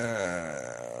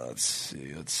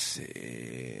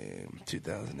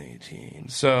 2018.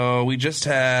 So we just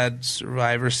had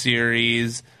Survivor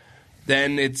Series.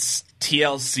 Then it's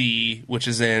TLC, which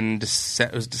is it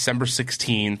was December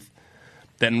 16th.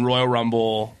 Then Royal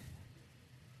Rumble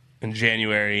in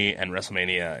January and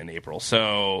WrestleMania in April.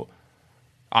 So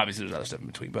obviously there's other stuff in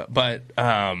between, but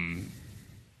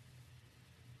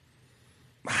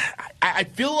I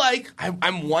feel like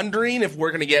I'm wondering if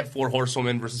we're going to get 4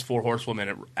 Horsewomen versus 4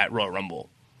 Horsewomen at Royal Rumble.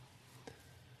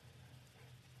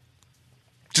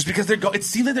 Just because it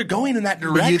seems like they're going in that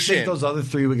direction. But you think those other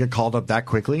 3 would get called up that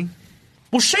quickly?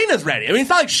 Well, Shayna's ready. I mean, it's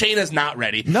not like Shayna's not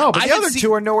ready. No, but the other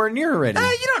 2 are nowhere near ready.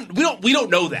 We don't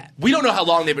know that. We don't know how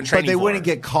long they've been training. But they wouldn't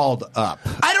get called up.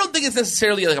 I don't think it's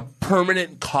necessarily like a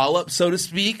permanent call up, so to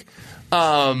speak.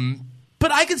 But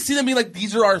I could see them being like,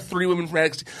 these are our 3 women from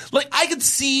NXT. Like, I could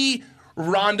see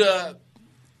Ronda,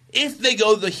 if they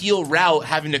go the heel route,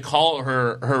 having to call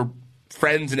her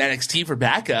friends in NXT for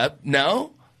backup.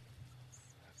 No.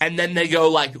 And then they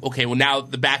go like, okay, well now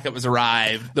the backup has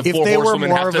arrived. The 4 Horsewomen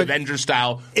have to Avengers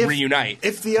style reunite.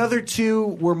 If the other 2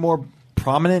 were more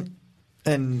prominent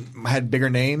and had bigger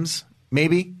names,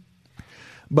 maybe.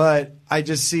 But I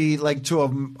just see like to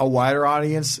a wider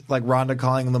audience, like Ronda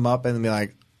calling them up and be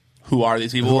like, "Who are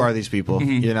these people? Who are these people?"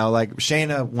 Mm-hmm. Like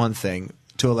Shayna, one thing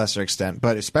to a lesser extent,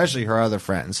 but especially her other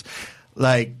friends.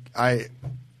 Like I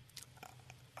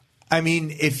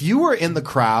mean, if you were in the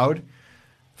crowd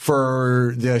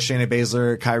for the Shayna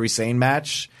Baszler Kairi Sane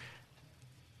match,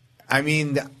 I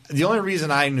mean, the only reason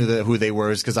I knew who they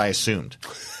were is because I assumed.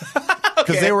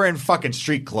 Because they were in fucking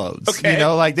street clothes. Okay.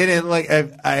 Like they didn't like.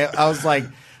 I was like,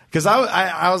 because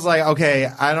I was like, okay,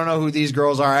 I don't know who these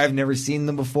girls are. I've never seen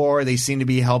them before. They seem to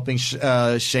be helping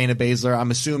Shayna Baszler. I'm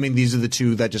assuming these are the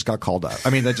 2 that just got called up. I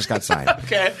mean, that just got signed.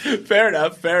 Okay, fair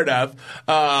enough. Yeah,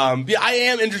 I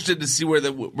am interested to see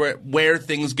where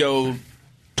things go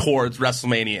towards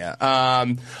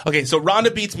WrestleMania. Okay, so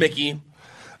Ronda beats Mickey.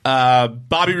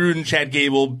 Bobby Roode and Chad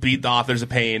Gable beat the Authors of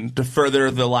Pain to further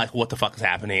the what the fuck is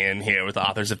happening in here with the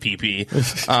Authors of PP.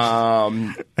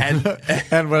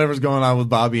 And whatever's going on with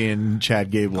Bobby and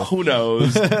Chad Gable. Who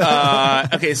knows?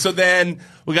 Okay, so then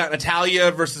we got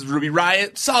Natalya versus Ruby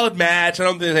Riott. Solid match. I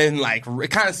don't think there's anything it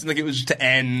kind of seemed like it was just to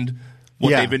end what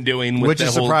they've been doing with the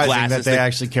whole glasses. Which is surprising that they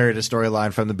actually carried a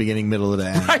storyline from the beginning, middle, to the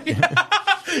end. Right?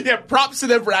 Yeah, props to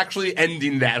them for actually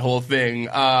ending that whole thing.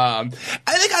 And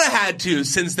they kind of had to,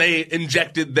 since they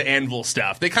injected the Anvil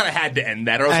stuff. They kind of had to end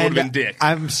that, or else it would have been dicks.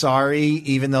 I'm sorry,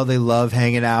 even though they love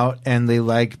hanging out and they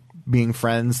like being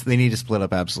friends, they need to split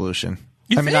up Absolution.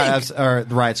 Think? Or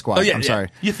the Riot Squad. I'm sorry.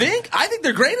 You think? I think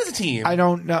they're great as a team. I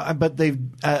don't know, but they've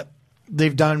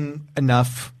done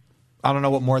enough. I don't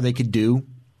know what more they could do. Well,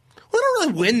 they don't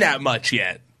really win that much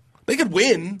yet. They could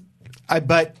win.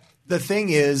 But the thing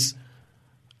is,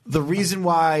 the reason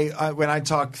why when I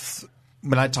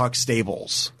talk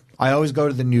stables, I always go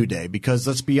to the New Day because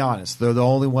let's be honest, they're the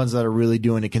only ones that are really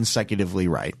doing it consecutively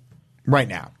right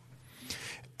now.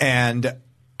 And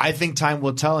I think time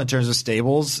will tell in terms of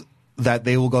stables that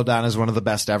they will go down as one of the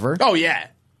best ever. Oh, yeah.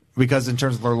 Because in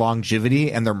terms of their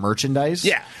longevity and their merchandise,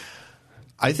 yeah,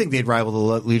 I think they'd rival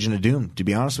the Legion of Doom, to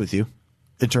be honest with you,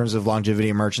 in terms of longevity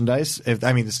and merchandise.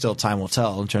 Still time will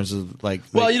tell in terms of like.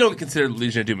 Well, you don't consider the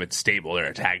Legion of Doom a stable; they're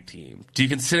a tag team. Do you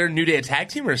consider New Day a tag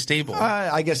team or a stable?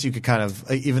 I guess you could kind of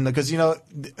even because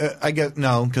I guess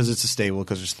no, because it's a stable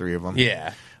because there's 3 of them.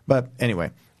 Yeah, but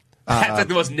anyway. That's like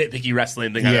the most nitpicky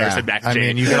wrestling thing I've ever said backstage. I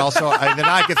mean, you can also then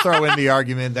I could throw in the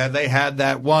argument that they had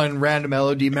that one random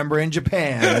LOD member in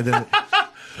Japan,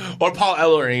 or Paul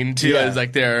Ellering too, as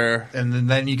like their. And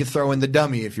then you could throw in the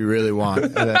dummy if you really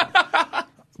want.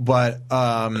 But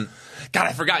God,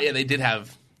 I forgot. Yeah, they did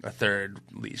have a third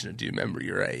Legion of Doom member.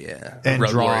 You're right. Yeah, and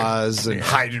Draws and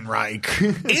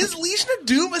Heidenreich. Is Legion of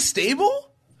Doom a stable?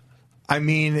 I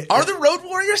mean, are the Road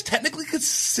Warriors technically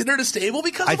considered a stable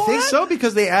because of all I think that? so,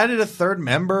 because they added a third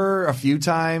member a few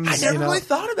times. I never really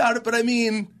thought about it, but I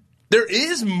mean, there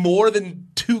is more than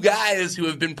 2 guys who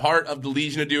have been part of the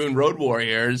Legion of Doom and Road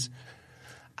Warriors.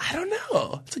 I don't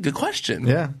know. It's a good question.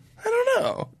 Yeah. I don't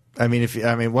know. I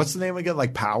mean, what's the name again?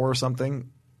 Like Power or something?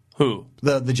 Who?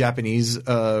 The Japanese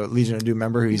Legion of Doom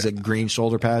member who's like green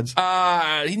shoulder pads?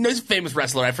 He's a famous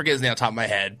wrestler. I forget his name off the top of my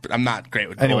head, but I'm not great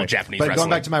with Japanese wrestling. But going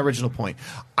back to my original point,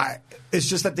 it's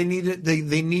just that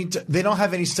they don't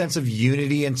have any sense of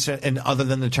unity and other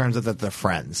than the terms of that they're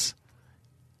friends.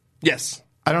 Yes.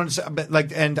 I don't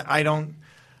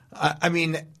I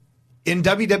mean, in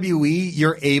WWE,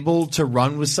 you're able to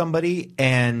run with somebody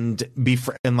and be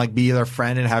their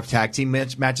friend and have tag team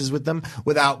matches with them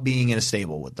without being in a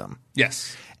stable with them.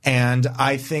 Yes, and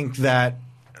I think that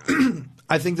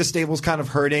the stable's kind of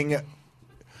hurting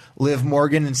Liv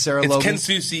Morgan and Sarah Logan.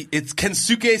 It's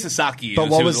Kensuke Sasaki. But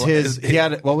what was his?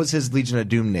 What was his Legion of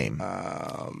Doom name?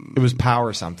 It was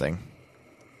Power something.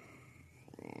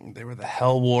 They were the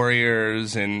Hell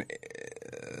Warriors and.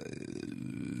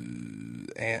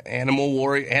 Animal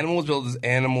Warrior. Animal was billed as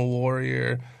Animal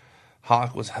Warrior.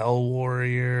 Hawk was Hell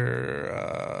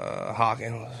Warrior. Hawk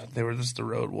and they were just the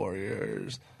Road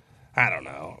Warriors. I don't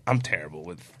know. I'm terrible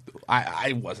with.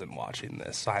 I wasn't watching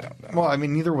this, so I don't know. Well, I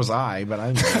mean, neither was I, but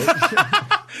I know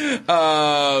it.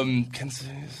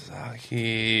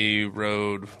 Kensaki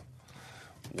Road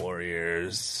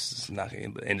Warriors. It's not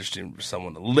interesting for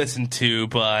someone to listen to,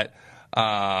 but.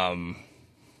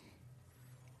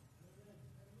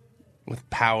 With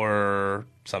Power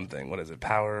something. What is it?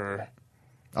 Power.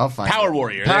 I'll find Power it.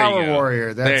 Warrior. Power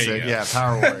Warrior. That's it. Yeah,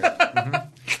 Power Warrior. Mm-hmm.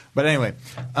 But anyway,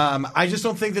 I just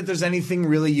don't think that there's anything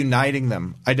really uniting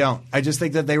them. I don't. I just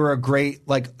think that they were a great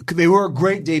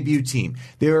debut team.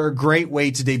 They were a great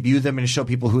way to debut them and to show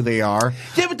people who they are.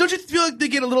 Yeah, but don't you feel like they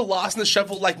get a little lost in the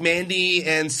shuffle like Mandy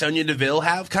and Sonya Deville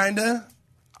have, kind of?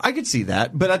 I could see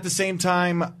that. But at the same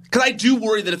time. Because I do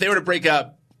worry that if they were to break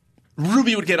up,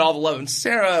 Ruby would get all the love, and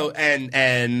Sarah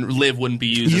and Liv wouldn't be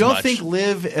used as much. You don't think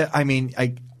Liv – I mean,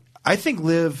 I think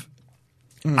Liv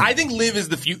I think Liv is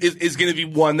is going to be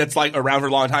one that's like around for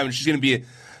a long time, and she's going to be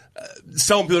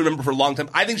someone people remember for a long time.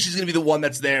 I think she's going to be the one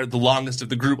that's there the longest of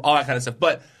the group, all that kind of stuff.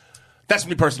 But that's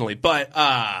me personally. But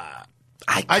I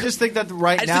just think that now –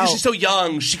 I think she's so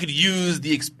young, she could use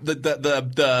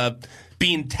the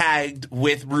being tagged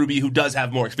with Ruby, who does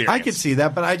have more experience. I could see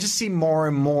that, but I just see more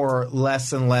and more,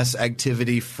 less and less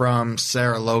activity from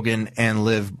Sarah Logan and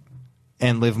Liv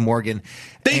Morgan.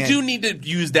 They do need to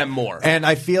use them more. And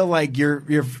I feel like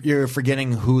you're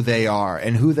forgetting who they are,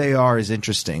 and who they are is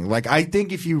interesting. Like, I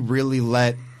think if you really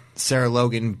let Sarah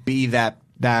Logan be that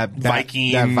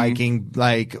Viking,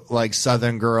 like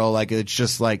Southern girl, like it's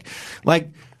just like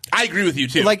I agree with you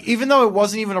too. Like, even though it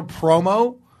wasn't even a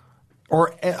promo.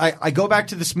 Or I go back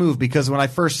to this move because when I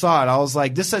first saw it, I was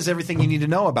like, this says everything you need to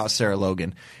know about Sarah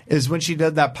Logan. Is when she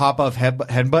did that pop-up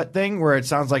headbutt thing where it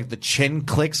sounds like the chin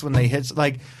clicks when they hit.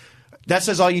 Like, that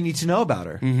says all you need to know about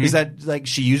her. Mm-hmm. Is that, like,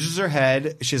 she uses her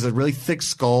head. She has a really thick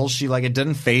skull. She, like, it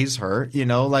doesn't faze her. You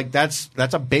know, like, that's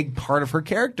a big part of her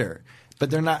character. But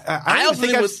they're not. I also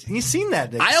think you've seen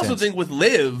that. I also think with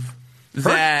Liv.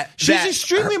 She's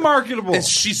extremely marketable.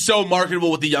 She's so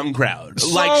marketable with the young crowd.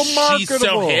 Marketable. She's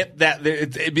so hip that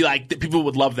it'd be like people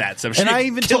would love that. So she'd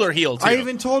kill her heel too. I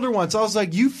even told her once. I was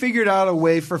like, "You figured out a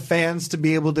way for fans to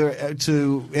be able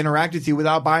to interact with you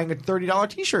without buying a $30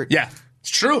 T-shirt." Yeah, it's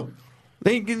true.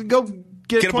 They can go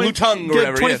get a blue tongue or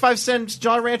whatever. 25 cents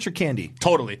Jolly Rancher candy.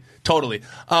 Totally.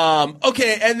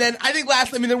 Okay, and then I think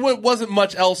lastly, there wasn't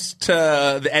much else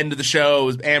to the end of the show. It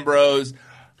was Ambrose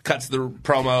cuts the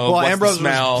promo. Well, Ambrose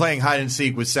was playing hide and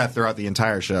seek with Seth throughout the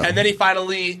entire show. And then he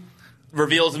finally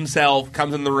reveals himself,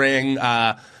 comes in the ring.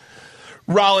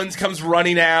 Rollins comes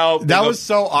running out. That was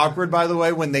so awkward, by the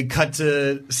way, when they cut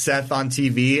to Seth on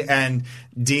TV and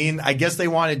Dean. I guess they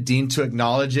wanted Dean to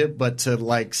acknowledge it, but to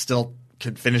like still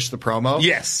could finish the promo.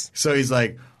 Yes. So he's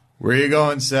like, "Where you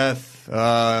going, Seth?"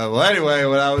 Well, anyway,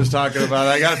 what I was talking about,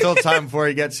 I got to fill time before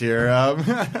he gets here. Wouldn't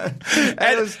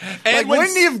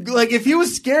he have, like, if he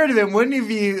was scared of him, wouldn't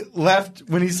he have left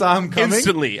when he saw him coming?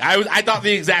 Instantly. I thought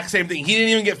the exact same thing. He didn't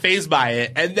even get fazed by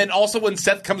it. And then also when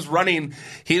Seth comes running,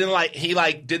 he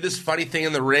did this funny thing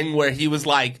in the ring where he was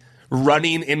like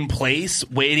running in place,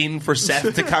 waiting for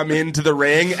Seth to come into the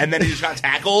ring, and then he just got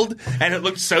tackled, and it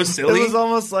looked so silly. It was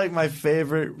almost like my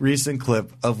favorite recent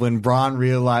clip of when Braun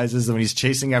realizes that when he's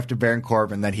chasing after Baron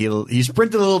Corbin that he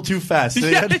sprinted a little too fast. So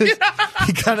he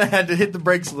kind of had to hit the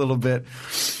brakes a little bit.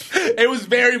 It was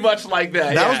very much like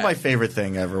that. That was my favorite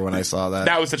thing ever when I saw that.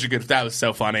 That was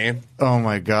so funny. Oh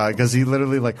my God, because he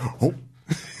literally like, oh.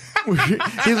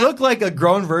 He looked like a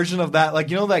grown version of that, like,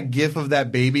 you know that gif of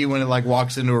that baby when it like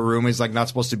walks into a room he's like not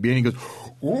supposed to be in, he goes,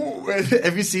 ooh.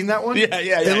 Have you seen that one? Yeah.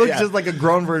 It looks just like a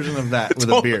grown version of that with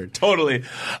a beard. Totally.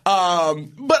 But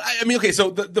I mean, okay,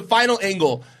 so the final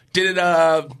angle, did it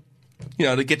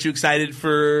to get you excited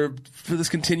for this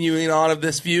continuing on of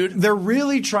this feud? They're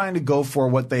really trying to go for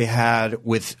what they had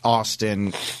with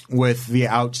Austin with the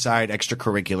outside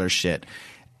extracurricular shit.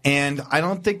 And I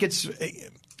don't think it's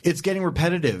getting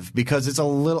repetitive because it's a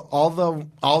little,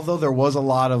 although there was a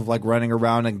lot of like running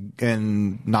around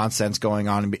and nonsense going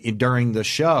on during the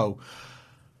show.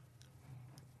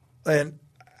 And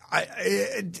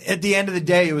at the end of the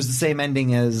day, it was the same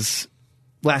ending as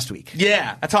last week.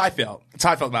 Yeah, that's how I felt. That's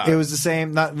how I felt about it. It was the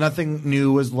same. Nothing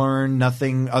new was learned.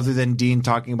 Nothing other than Dean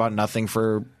talking about nothing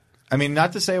for. I mean,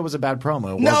 not to say it was a bad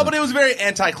promo. No, but it was a very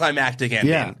anticlimactic ending.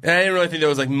 Yeah. And I didn't really think there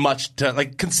was like much to,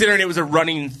 like, considering it was a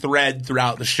running thread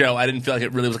throughout the show, I didn't feel like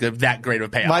it really was like that great of a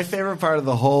payoff. My favorite part of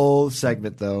the whole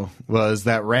segment, though, was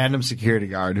that random security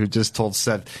guard who just told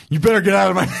Seth, "You better get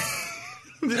out of my..."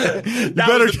 That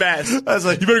was the best. I was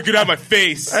like, "You better get out of my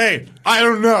face." Hey, I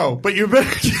don't know, but you better...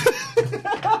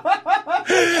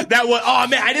 That was, oh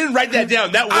man, I didn't write that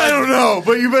down. That was, I don't know,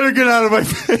 but you better get out of my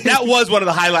face. That was one of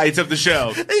the highlights of the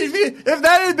show. If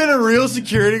that had been a real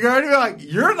security guard, you'd be like,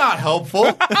 "You're not helpful."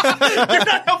 You're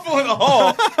not helpful at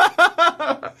all.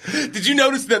 Did you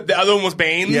notice that the other one was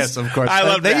Baines? Yes, of course. I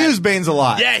love that. They use Baines a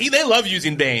lot. Yeah, they love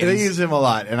using Baines. They use him a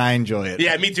lot, and I enjoy it.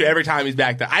 Yeah, me too. Every time he's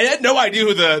back there. I had no idea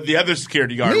who the other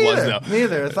security guard was, though. Me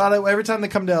either. I thought every time they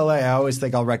come to LA, I always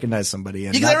think I'll recognize somebody.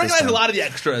 And I recognize a lot of the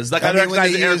extras. Like I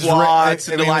recognize Eric Watts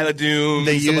and Delilah Doom.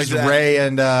 They used like Ray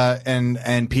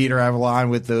and Peter Avalon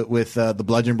with the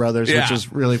Bludgeon Brothers, which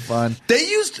was really fun. They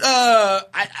used I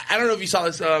don't know if you saw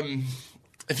this.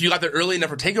 If you got there early enough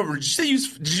for TakeOver,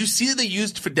 did you see that they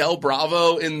used Fidel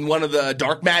Bravo in one of the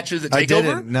dark matches at TakeOver? I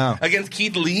didn't, no. Against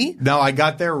Keith Lee? No, I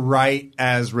got there right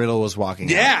as Riddle was walking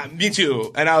out. Yeah, me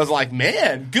too. And I was like,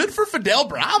 man, good for Fidel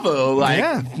Bravo.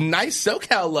 Like, nice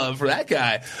SoCal love for that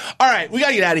guy. All right, we got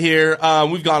to get out of here.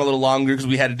 We've gone a little longer because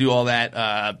we had to do all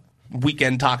that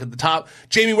weekend talk at the top.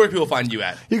 Jamie, where can people find you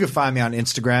at? You can find me on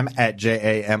Instagram at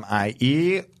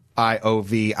JAMIE.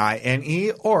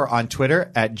 IOVINE, or on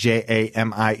Twitter at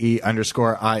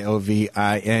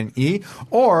JAMIE_IOVINE,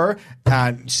 or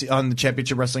on the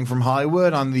Championship Wrestling from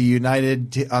Hollywood on the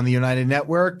United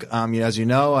Network. As you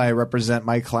know, I represent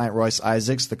my client Royce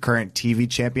Isaacs, the current TV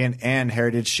champion and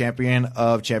heritage champion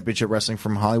of Championship Wrestling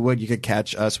from Hollywood. You could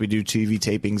catch us. We do TV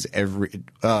tapings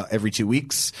every 2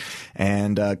 weeks,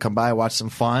 and come by, watch some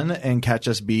fun, and catch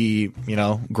us be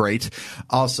great.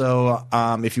 Also,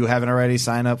 if you haven't already,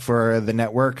 sign up for the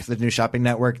network, the new shopping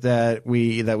network that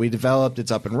we developed. It's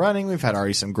up and running. We've had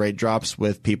already some great drops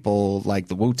with people like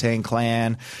the Wu-Tang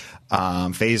Clan,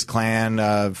 FaZe Clan,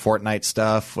 Fortnite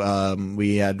stuff.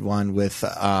 We had one with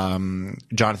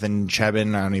Jonathan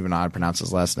Chebin. I don't even know how to pronounce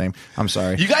his last name. I'm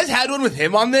sorry. You guys had one with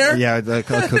him on there? Yeah, the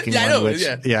cooking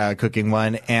one. Cooking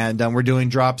one. And we're doing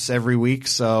drops every week.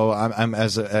 So I'm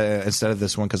instead of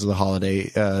this one because of the holiday,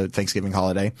 Thanksgiving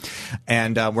holiday,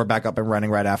 and we're back up and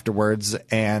running right afterwards.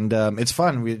 And it's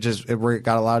fun. We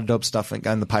got a lot of dope stuff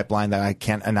in the pipeline that I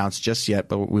can't announce just yet,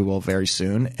 but we will very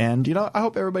soon. And I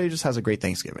hope everybody just has a great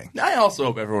Thanksgiving. I also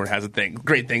hope everyone has a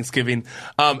great Thanksgiving.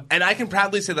 And I can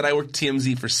proudly say that I worked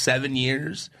TMZ for 7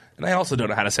 years, and I also don't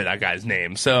know how to say that guy's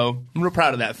name. So I'm real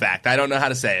proud of that fact. I don't know how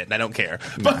to say it, and I don't care.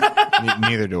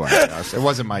 Neither do I. It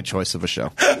wasn't my choice of a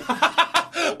show. All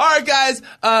right, guys.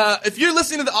 If you're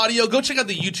listening to the audio, go check out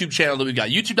the YouTube channel that we've got.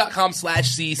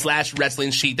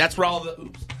 YouTube.com/C/Wrestling Sheet. That's where all the...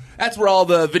 Oops. That's where all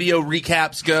the video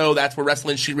recaps go. That's where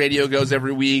Wrestling Sheet Radio goes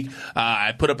every week.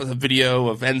 I put up a video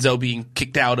of Enzo being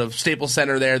kicked out of Staples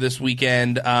Center there this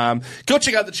weekend. Go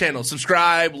check out the channel.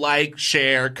 Subscribe, like,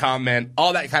 share, comment,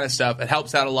 all that kind of stuff. It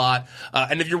helps out a lot.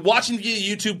 And if you're watching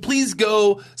via YouTube, please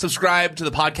go subscribe to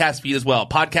the podcast feed as well.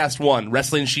 Podcast One,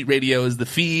 Wrestling Sheet Radio is the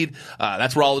feed.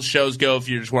 That's where all the shows go if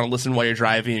you just want to listen while you're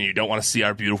driving and you don't want to see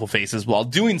our beautiful faces while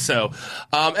doing so.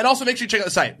 And also make sure you check out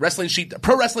the site, Wrestling Sheet,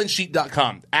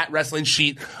 ProWrestlingSheet.com, at Wrestling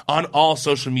Sheet on all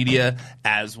social media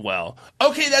as well.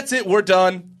 Okay, that's it. We're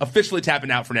done. Officially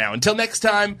tapping out for now. Until next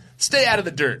time, stay out of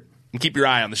the dirt and keep your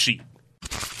eye on the sheet.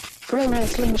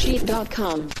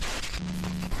 ProWrestlingSheet.com.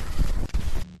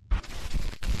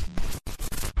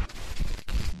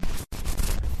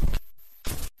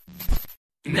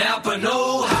 Napa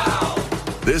Know-How.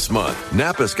 This month,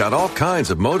 Napa's got all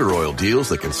kinds of motor oil deals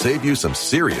that can save you some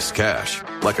serious cash.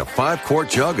 Like a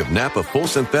 5-quart jug of Napa full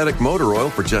synthetic motor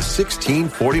oil for just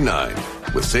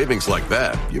 $16.49. With savings like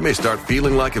that, you may start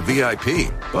feeling like a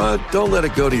VIP. But don't let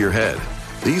it go to your head.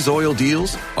 These oil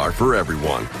deals are for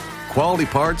everyone. Quality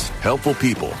parts, helpful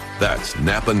people. That's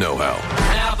Napa Know-How.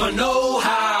 Napa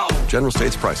Know-How. General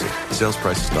states pricing. Sales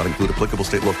prices not include applicable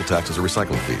state, local taxes, or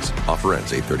recycling fees. Offer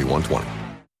ends 8/31/20.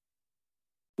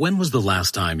 When was the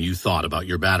last time you thought about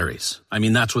your batteries? I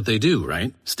mean, that's what they do,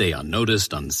 right? Stay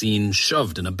unnoticed, unseen,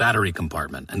 shoved in a battery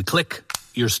compartment, and click,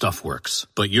 your stuff works.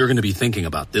 But you're going to be thinking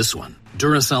about this one.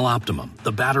 Duracell Optimum,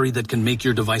 the battery that can make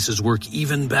your devices work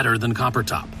even better than copper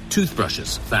top.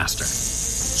 Toothbrushes, faster.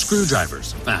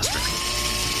 Screwdrivers, faster.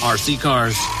 RC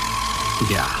cars,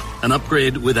 yeah, an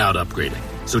upgrade without upgrading.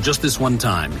 So just this one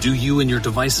time, do you and your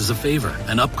devices a favor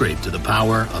and upgrade to the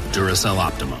power of Duracell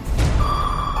Optimum.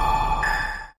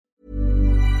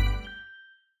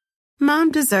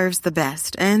 Mom deserves the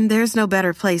best, and there's no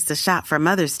better place to shop for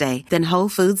Mother's Day than Whole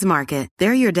Foods Market.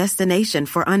 They're your destination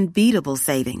for unbeatable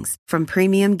savings, from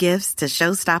premium gifts to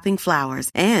show-stopping flowers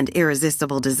and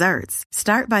irresistible desserts.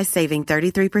 Start by saving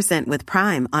 33% with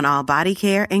Prime on all body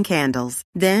care and candles.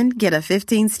 Then get a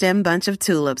 15-stem bunch of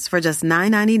tulips for just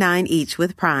 $9.99 each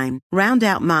with Prime. Round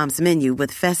out Mom's menu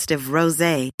with festive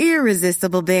rosé,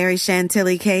 irresistible berry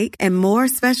chantilly cake, and more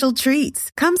special treats.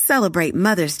 Come celebrate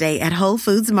Mother's Day at Whole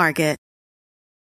Foods Market.